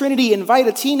is the Trinity, invite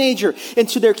a teenager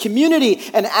into their community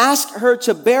and ask her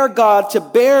to bear God, to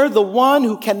bear the one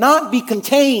who cannot be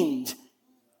contained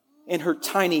in her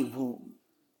tiny womb.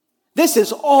 This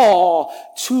is all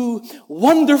too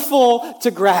wonderful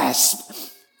to grasp.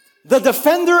 The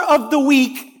defender of the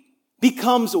weak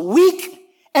becomes weak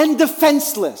and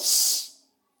defenseless.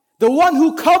 The one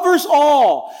who covers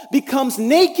all becomes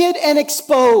naked and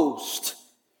exposed.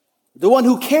 The one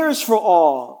who cares for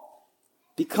all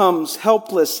becomes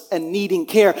helpless and needing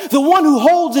care. The one who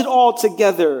holds it all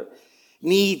together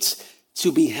needs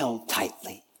to be held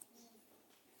tightly.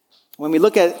 When we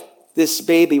look at this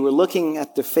baby, we're looking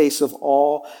at the face of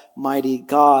Almighty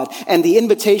God. And the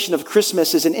invitation of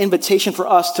Christmas is an invitation for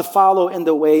us to follow in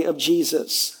the way of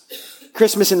Jesus.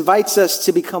 Christmas invites us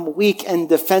to become weak and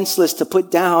defenseless, to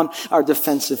put down our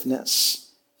defensiveness.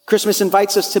 Christmas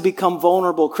invites us to become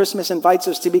vulnerable. Christmas invites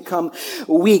us to become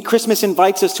weak. Christmas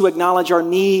invites us to acknowledge our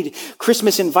need.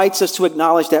 Christmas invites us to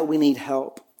acknowledge that we need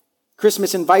help.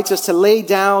 Christmas invites us to lay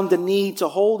down the need to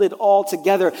hold it all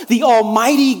together. The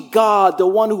Almighty God, the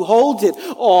one who holds it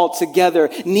all together,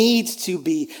 needs to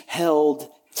be held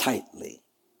tightly.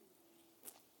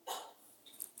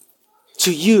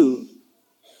 To you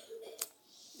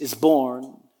is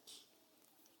born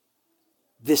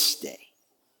this day.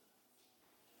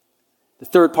 The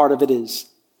third part of it is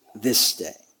this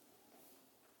day.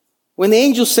 When the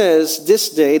angel says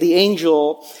this day, the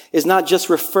angel is not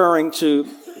just referring to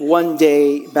one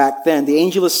day back then. The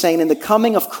angel is saying in the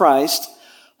coming of Christ,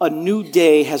 a new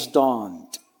day has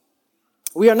dawned.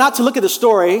 We are not to look at the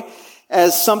story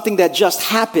as something that just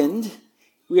happened.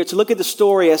 We are to look at the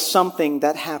story as something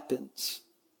that happens.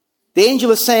 The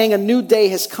angel is saying a new day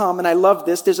has come, and I love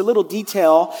this. There's a little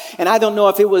detail, and I don't know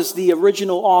if it was the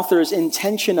original author's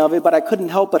intention of it, but I couldn't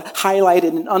help but highlight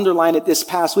it and underline it this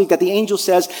past week, that the angel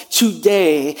says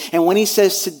today, and when he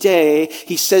says today,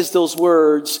 he says those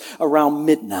words around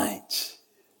midnight.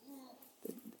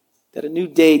 That a new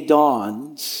day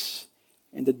dawns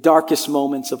in the darkest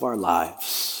moments of our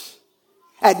lives.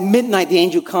 At midnight, the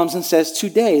angel comes and says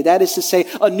today. That is to say,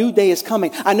 a new day is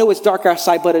coming. I know it's dark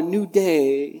outside, but a new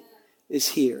day is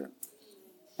here.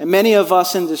 And many of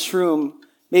us in this room,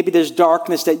 maybe there's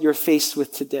darkness that you're faced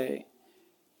with today.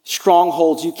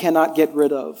 Strongholds you cannot get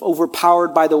rid of, overpowered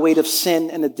by the weight of sin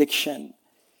and addiction.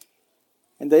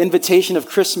 And the invitation of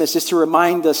Christmas is to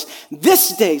remind us,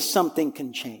 this day something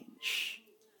can change.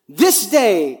 This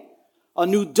day, a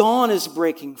new dawn is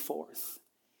breaking forth.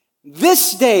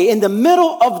 This day, in the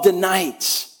middle of the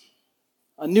night,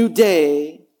 a new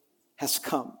day has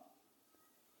come.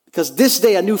 Because this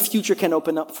day, a new future can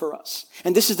open up for us.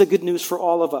 And this is the good news for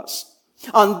all of us.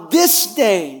 On this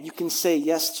day, you can say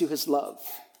yes to his love.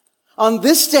 On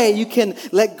this day, you can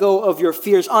let go of your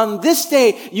fears. On this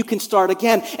day, you can start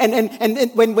again.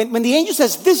 And when the angel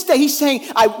says this day, he's saying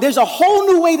there's a whole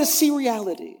new way to see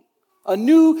reality. A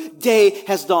new day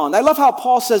has dawned. I love how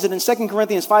Paul says it in 2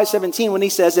 Corinthians 5:17 when he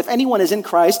says, if anyone is in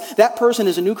Christ, that person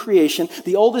is a new creation.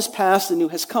 The old is past, the new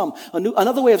has come.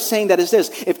 Another way of saying that is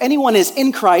this. If anyone is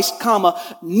in Christ,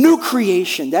 new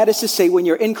creation. That is to say, when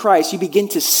you're in Christ, you begin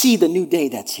to see the new day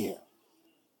that's here.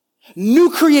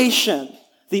 New creation.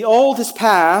 The old is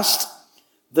past,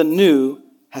 the new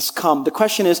has come. The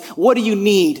question is, what do you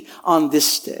need on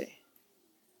this day?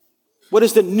 What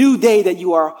is the new day that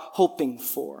you are hoping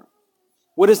for?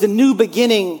 What is the new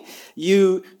beginning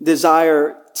you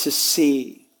desire to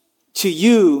see? To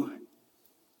you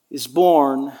is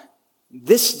born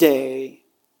this day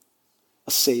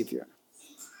a Savior.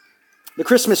 The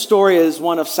Christmas story is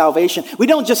one of salvation. We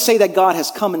don't just say that God has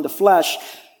come in the flesh,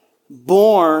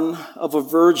 born of a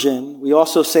virgin. We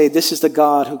also say this is the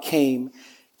God who came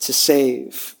to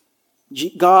save.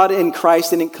 God in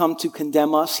Christ didn't come to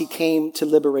condemn us. He came to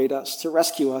liberate us, to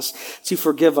rescue us, to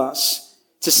forgive us,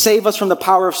 to save us from the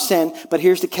power of sin. But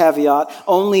here's the caveat,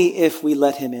 only if we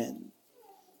let him in.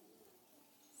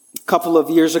 A couple of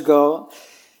years ago,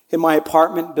 in my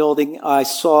apartment building, I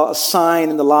saw a sign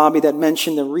in the lobby that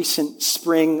mentioned the recent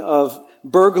spring of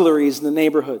burglaries in the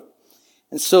neighborhood.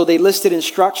 And so they listed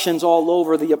instructions all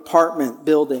over the apartment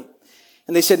building.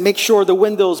 And they said, make sure the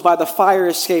windows by the fire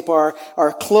escape are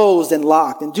closed and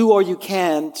locked, and do all you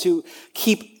can to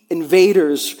keep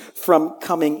invaders from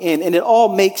coming in. And it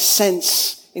all makes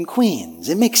sense in Queens.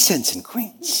 It makes sense in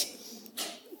Queens.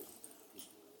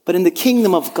 But in the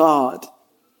kingdom of God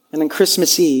and on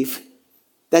Christmas Eve,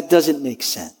 that doesn't make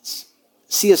sense.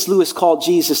 C.S. Lewis called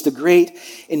Jesus the great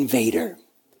invader.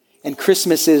 And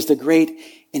Christmas is the great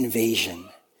invasion.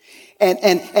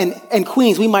 And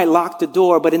Queens, we might lock the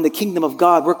door, but in the kingdom of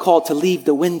God, we're called to leave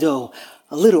the window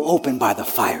a little open by the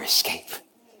fire escape.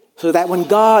 So that when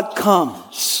God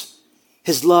comes,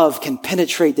 his love can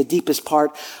penetrate the deepest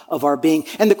part of our being.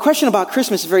 And the question about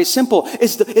Christmas is very simple.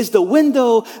 Is the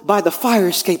window by the fire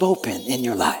escape open in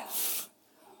your life?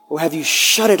 Or have you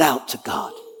shut it out to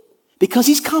God? Because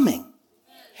he's coming.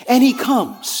 And he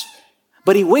comes.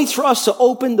 But he waits for us to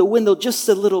open the window just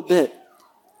a little bit,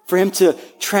 for him to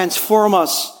transform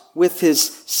us with his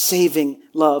saving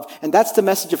love. And that's the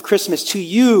message of Christmas to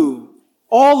you.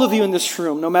 All of you in this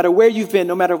room, no matter where you've been,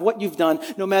 no matter what you've done,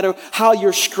 no matter how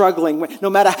you're struggling, no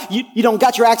matter you don't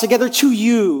got your act together, to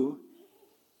you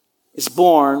is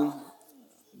born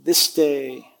this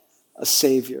day a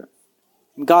Savior.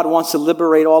 And God wants to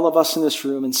liberate all of us in this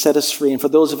room and set us free. And for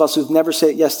those of us who've never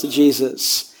said yes to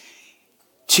Jesus,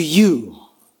 to you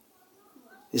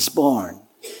is born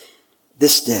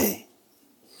this day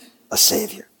a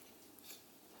Savior.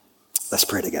 Let's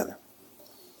pray together.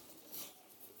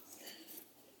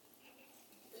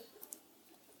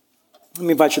 Let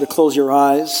me invite you to close your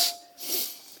eyes.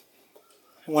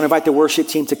 I want to invite the worship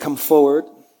team to come forward.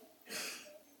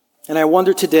 And I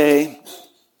wonder today,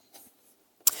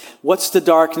 what's the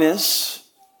darkness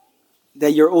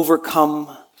that you're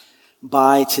overcome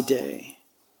by today?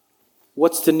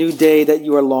 What's the new day that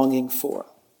you are longing for?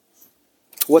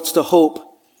 What's the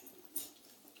hope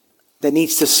that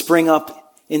needs to spring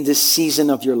up in this season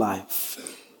of your life?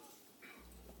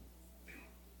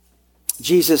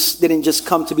 Jesus didn't just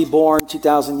come to be born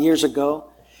 2,000 years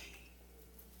ago.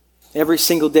 Every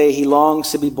single day he longs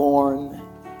to be born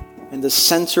in the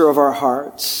center of our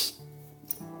hearts,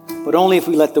 but only if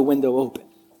we let the window open.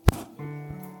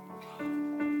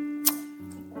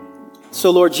 So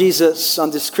Lord Jesus,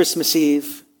 on this Christmas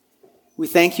Eve, we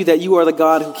thank you that you are the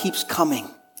God who keeps coming.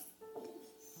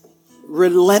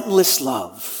 Relentless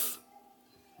love.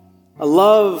 A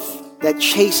love that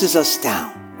chases us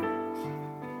down.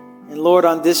 And Lord,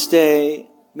 on this day,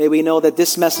 may we know that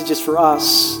this message is for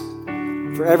us,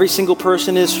 for every single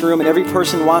person in this room and every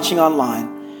person watching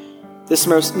online. This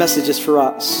message is for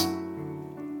us.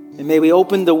 And may we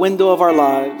open the window of our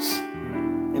lives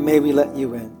and may we let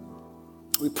you in.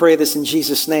 We pray this in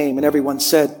Jesus' name. And everyone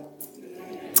said,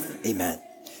 amen.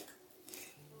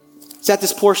 It's at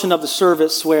this portion of the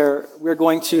service where we're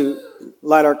going to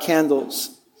light our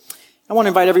candles. I want to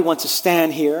invite everyone to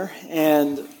stand here,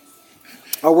 and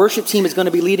our worship team is going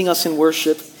to be leading us in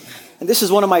worship. And this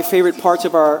is one of my favorite parts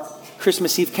of our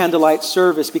Christmas Eve candlelight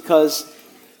service because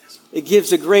it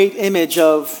gives a great image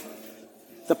of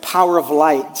the power of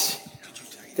light.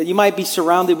 That you might be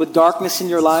surrounded with darkness in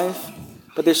your life,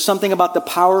 but there's something about the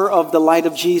power of the light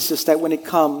of Jesus that when it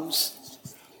comes,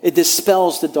 it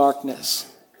dispels the darkness.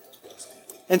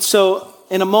 And so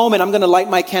in a moment, I'm going to light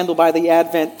my candle by the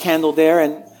Advent candle there,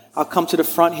 and I'll come to the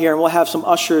front here and we'll have some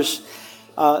ushers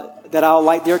that I'll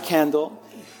light their candle.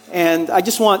 And I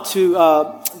just want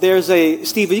to,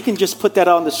 Steve, you can just put that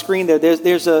on the screen there.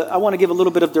 I want to give a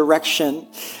little bit of direction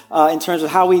in terms of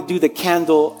how we do the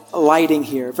candle lighting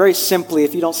here. Very simply,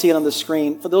 if you don't see it on the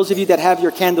screen, for those of you that have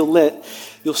your candle lit,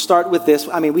 you'll start with this.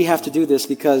 I mean, we have to do this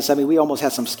because, we almost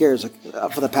had some scares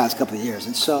for the past couple of years.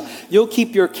 And so you'll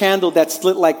keep your candle that's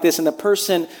lit like this, and the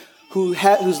person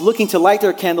who's looking to light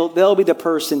their candle, they'll be the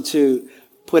person to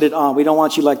put it on. We don't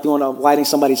want you lighting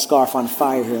somebody's scarf on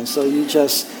fire here. And so you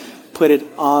just put it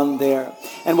on there.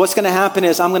 And what's going to happen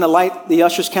is I'm going to light the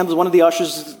ushers' candles. One of the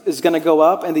ushers is going to go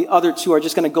up, and the other two are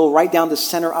just going to go right down the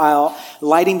center aisle,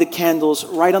 lighting the candles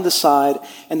right on the side,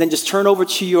 and then just turn over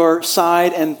to your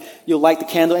side, and you'll light the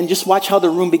candle, and just watch how the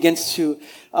room begins to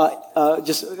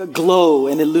just glow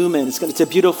and illumine. It's a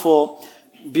beautiful,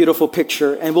 beautiful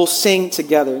picture, and we'll sing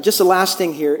together. Just the last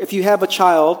thing here, if you have a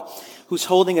child who's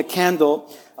holding a candle,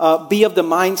 be of the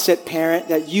mindset, parent,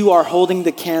 that you are holding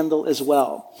the candle as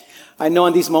well. I know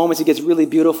in these moments it gets really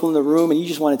beautiful in the room and you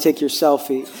just want to take your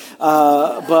selfie.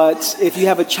 But if you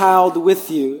have a child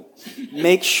with you,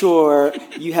 make sure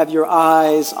you have your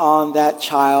eyes on that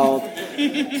child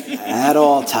at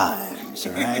all times,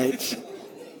 all right?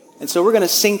 And so we're going to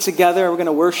sing together. We're going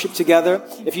to worship together.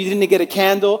 If you didn't get a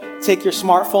candle, take your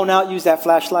smartphone out, use that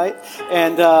flashlight.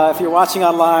 And if you're watching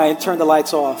online, turn the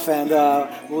lights off and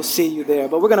we'll see you there.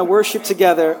 But we're going to worship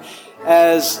together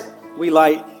as we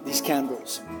light these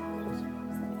candles.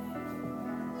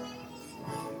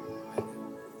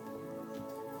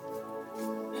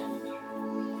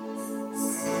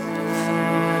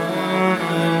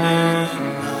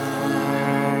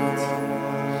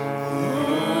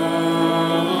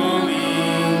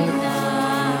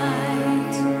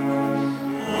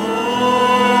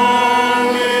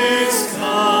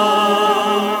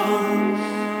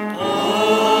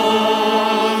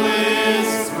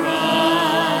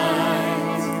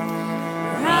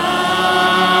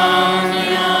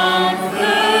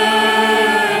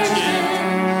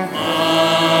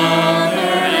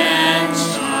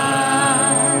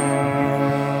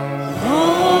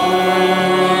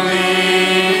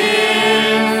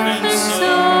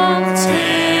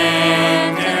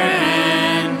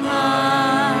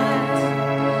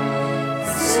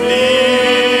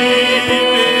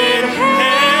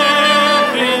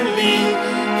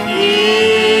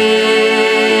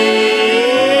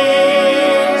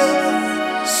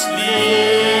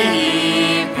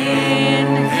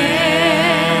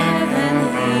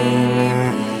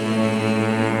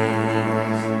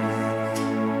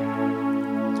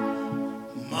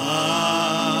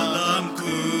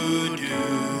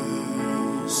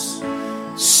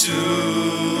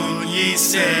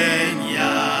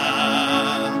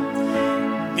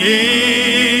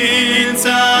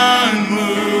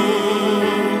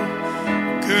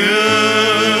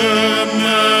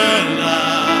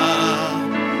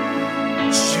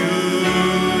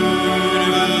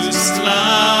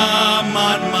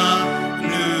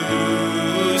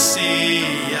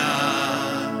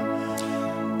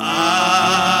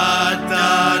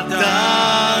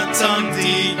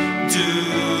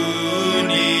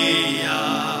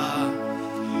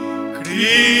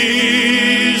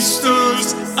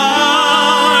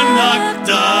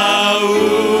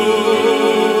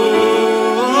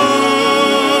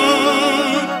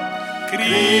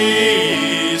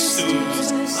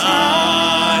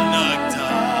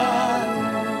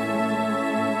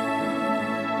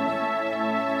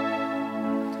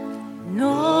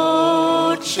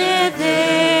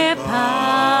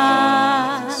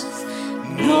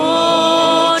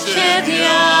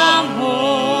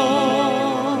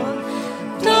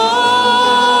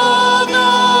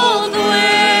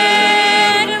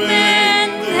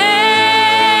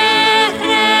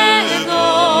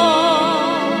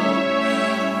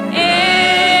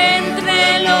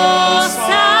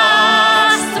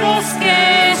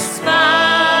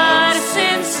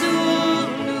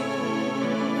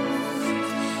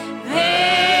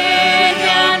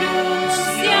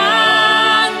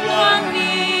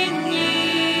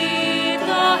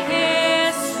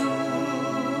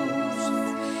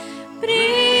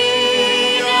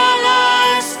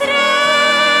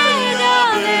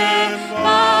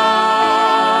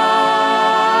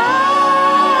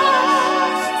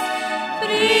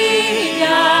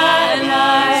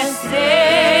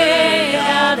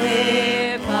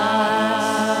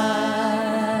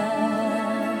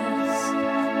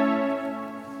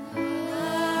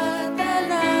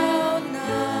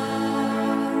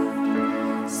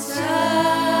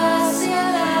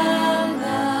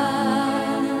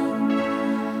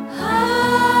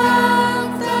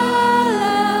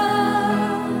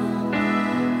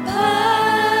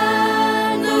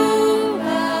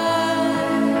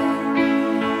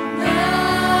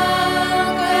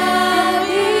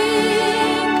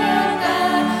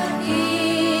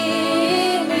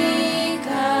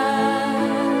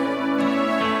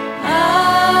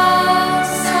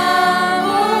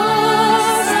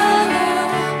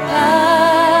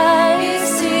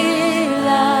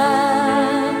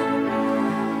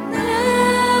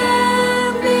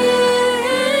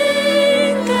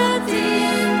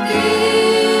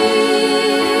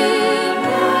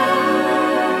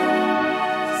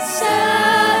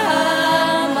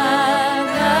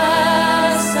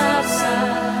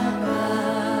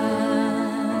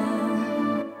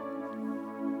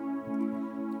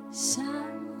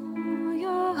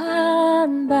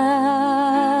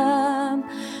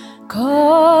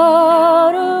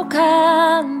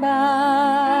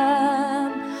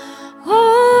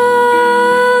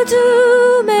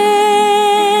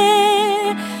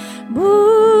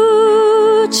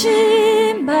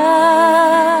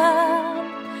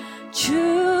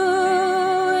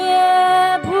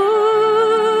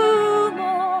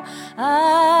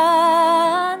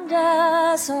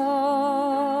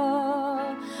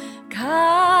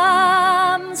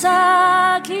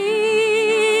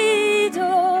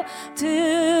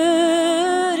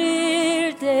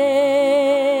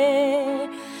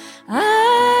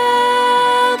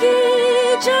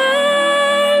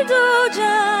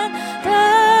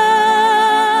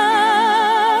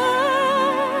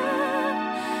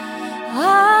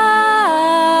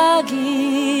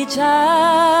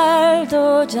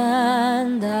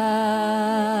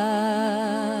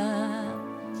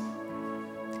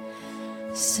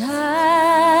 Silent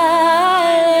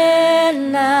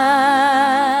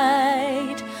night,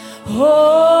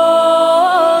 holy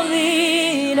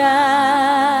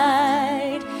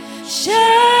night, shepherds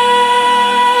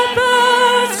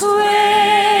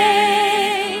quake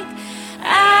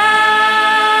at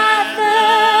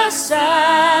the sight,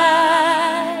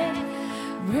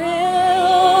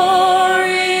 glory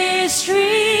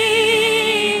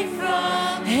stream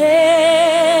from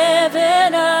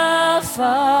heaven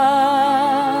afar,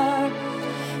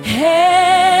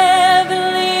 heavenly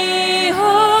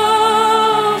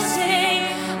hosts sing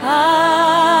hallelujah.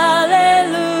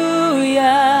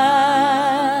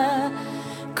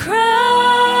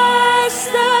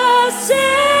 Christ the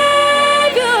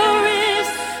Savior is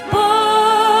born.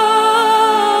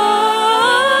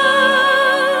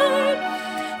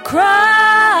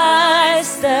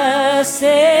 Christ the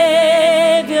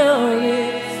Savior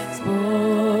is born.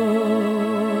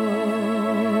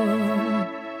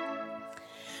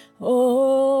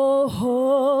 Oh,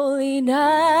 holy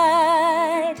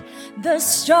night, the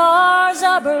stars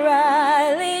are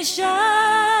brightly shining.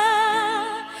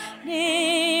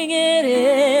 It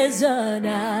is a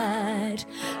night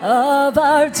of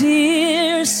our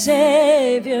dear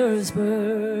Savior's birth.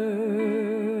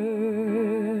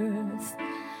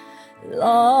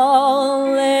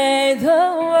 Long lay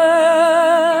the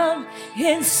world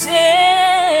in sin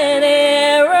and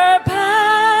error pining,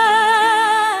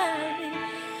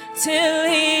 till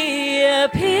he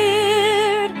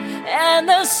appeared and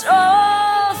the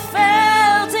soul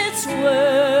felt its worth.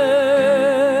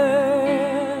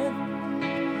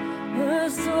 The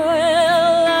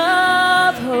thrill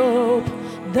of hope,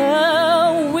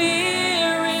 the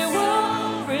weary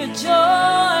world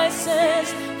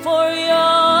rejoices, for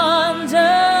yonder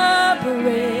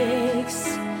breaks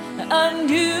a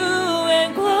new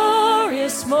and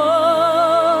glorious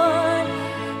morn.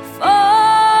 Fall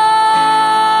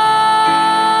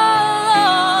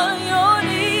on your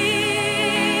knees.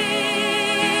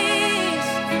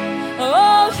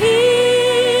 Oh, hear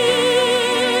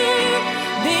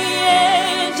the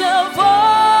angel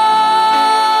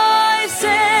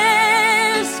voices.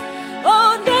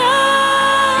 Oh,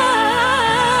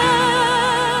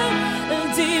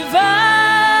 night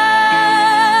divine.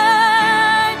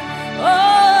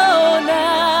 Oh,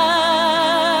 night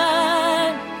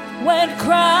when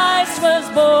Christ was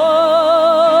born.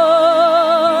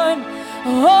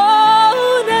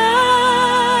 Oh, night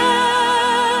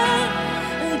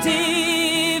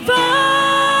divine.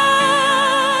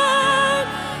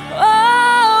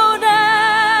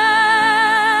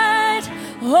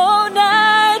 Oh,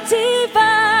 night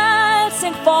divine.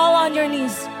 Sing, fall on your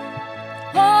knees.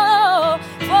 Oh,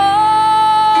 fall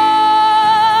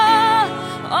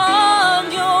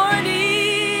on your knees.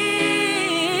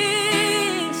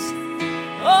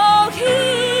 Oh, hear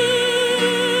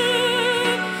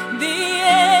the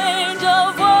angel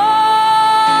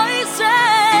voices.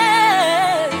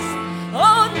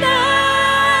 Oh, night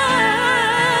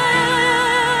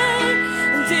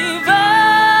divine.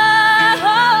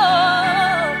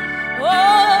 Oh,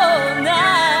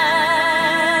 night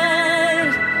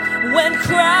when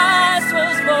Christ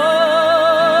was born.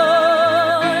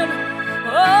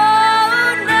 Oh,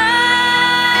 night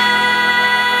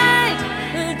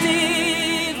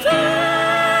divine.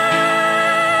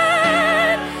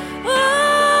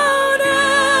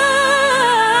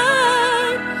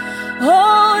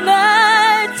 Oh,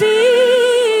 night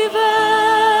divine.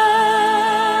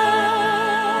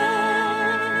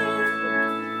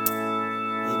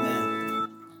 Amen.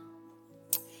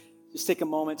 Just take a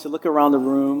moment to look around the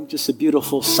room. Just a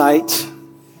beautiful sight.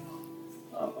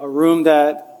 A room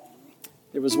that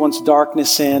there was once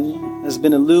darkness in has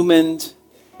been illumined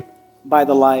by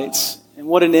the lights. And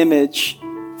what an image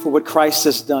for what Christ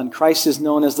has done. Christ is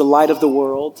known as the light of the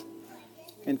world.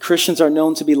 And Christians are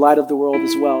known to be light of the world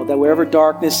as well. That wherever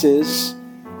darkness is,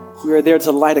 we are there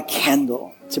to light a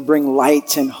candle, to bring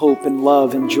light and hope and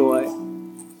love and joy.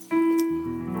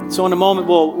 So in a moment,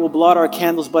 we'll blow out our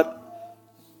candles. But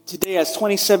today, as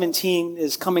 2017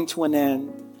 is coming to an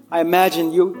end, I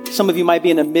imagine some of you might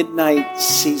be in a midnight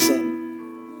season.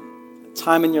 A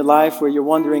time in your life where you're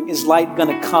wondering, is light going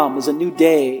to come? Is a new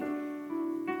day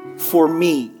for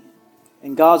me?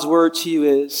 And God's word to you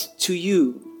is, to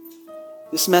you.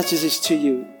 This message is to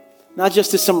you. Not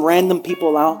just to some random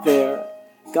people out there.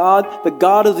 God, the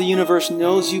God of the universe,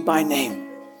 knows you by name.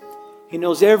 He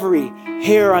knows every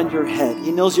hair on your head.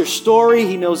 He knows your story.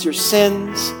 He knows your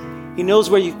sins. He knows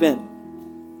where you've been.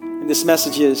 And this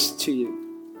message is to you.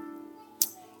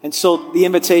 And so the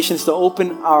invitation is to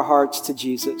open our hearts to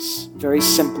Jesus, very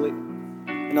simply,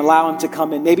 and allow him to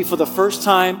come in, maybe for the first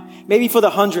time, maybe for the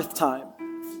 100th time.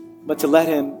 but to let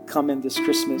him come in this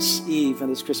Christmas Eve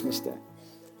and this Christmas day.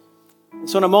 And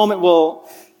so in a moment, we'll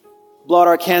blow out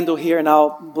our candle here, and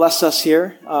I'll bless us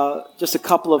here. Just a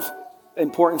couple of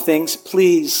important things.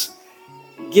 Please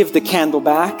give the candle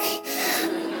back.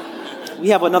 We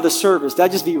have another service.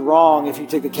 That'd just be wrong if you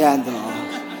take the candle off.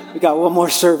 We got one more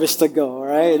service to go, all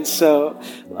right? And so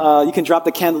you can drop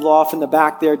the candle off in the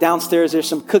back there. Downstairs, there's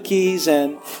some cookies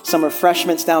and some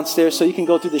refreshments downstairs. So you can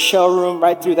go through the showroom,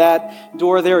 right through that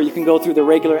door there, or you can go through the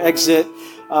regular exit.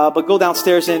 But go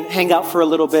downstairs and hang out for a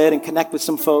little bit and connect with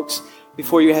some folks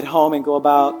before you head home and go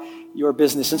about your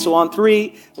business. And so on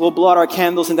 3, we'll blow out our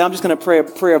candles. And then I'm just going to pray a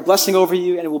prayer of blessing over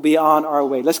you, and we'll be on our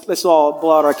way. Let's all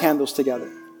blow out our candles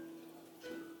together.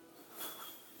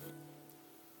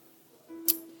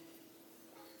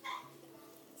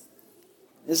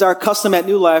 It's our custom at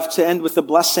New Life to end with a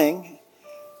blessing.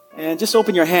 And just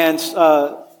open your hands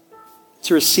to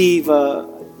receive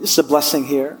just a blessing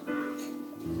here.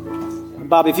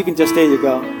 Bobby, if you can just, there you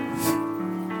go.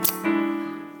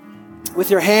 With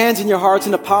your hands and your hearts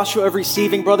in the posture of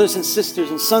receiving, brothers and sisters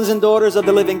and sons and daughters of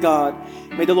the living God,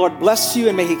 may the Lord bless you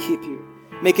and may he keep you.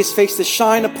 Make his face to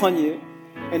shine upon you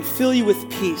and fill you with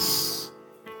peace.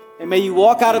 And may you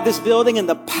walk out of this building in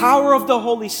the power of the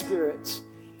Holy Spirit,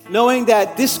 knowing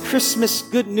that this Christmas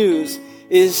good news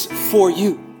is for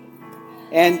you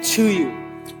and to you.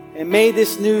 And may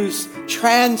this news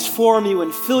transform you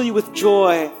and fill you with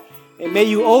joy. And may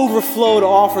you overflow to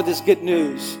offer this good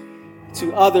news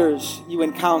to others you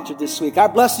encountered this week. I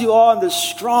bless you all in the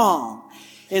strong,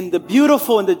 in the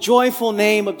beautiful, in the joyful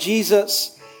name of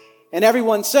Jesus. And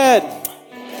everyone said,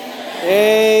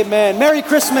 Amen. Amen. Merry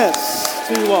Christmas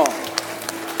to you all.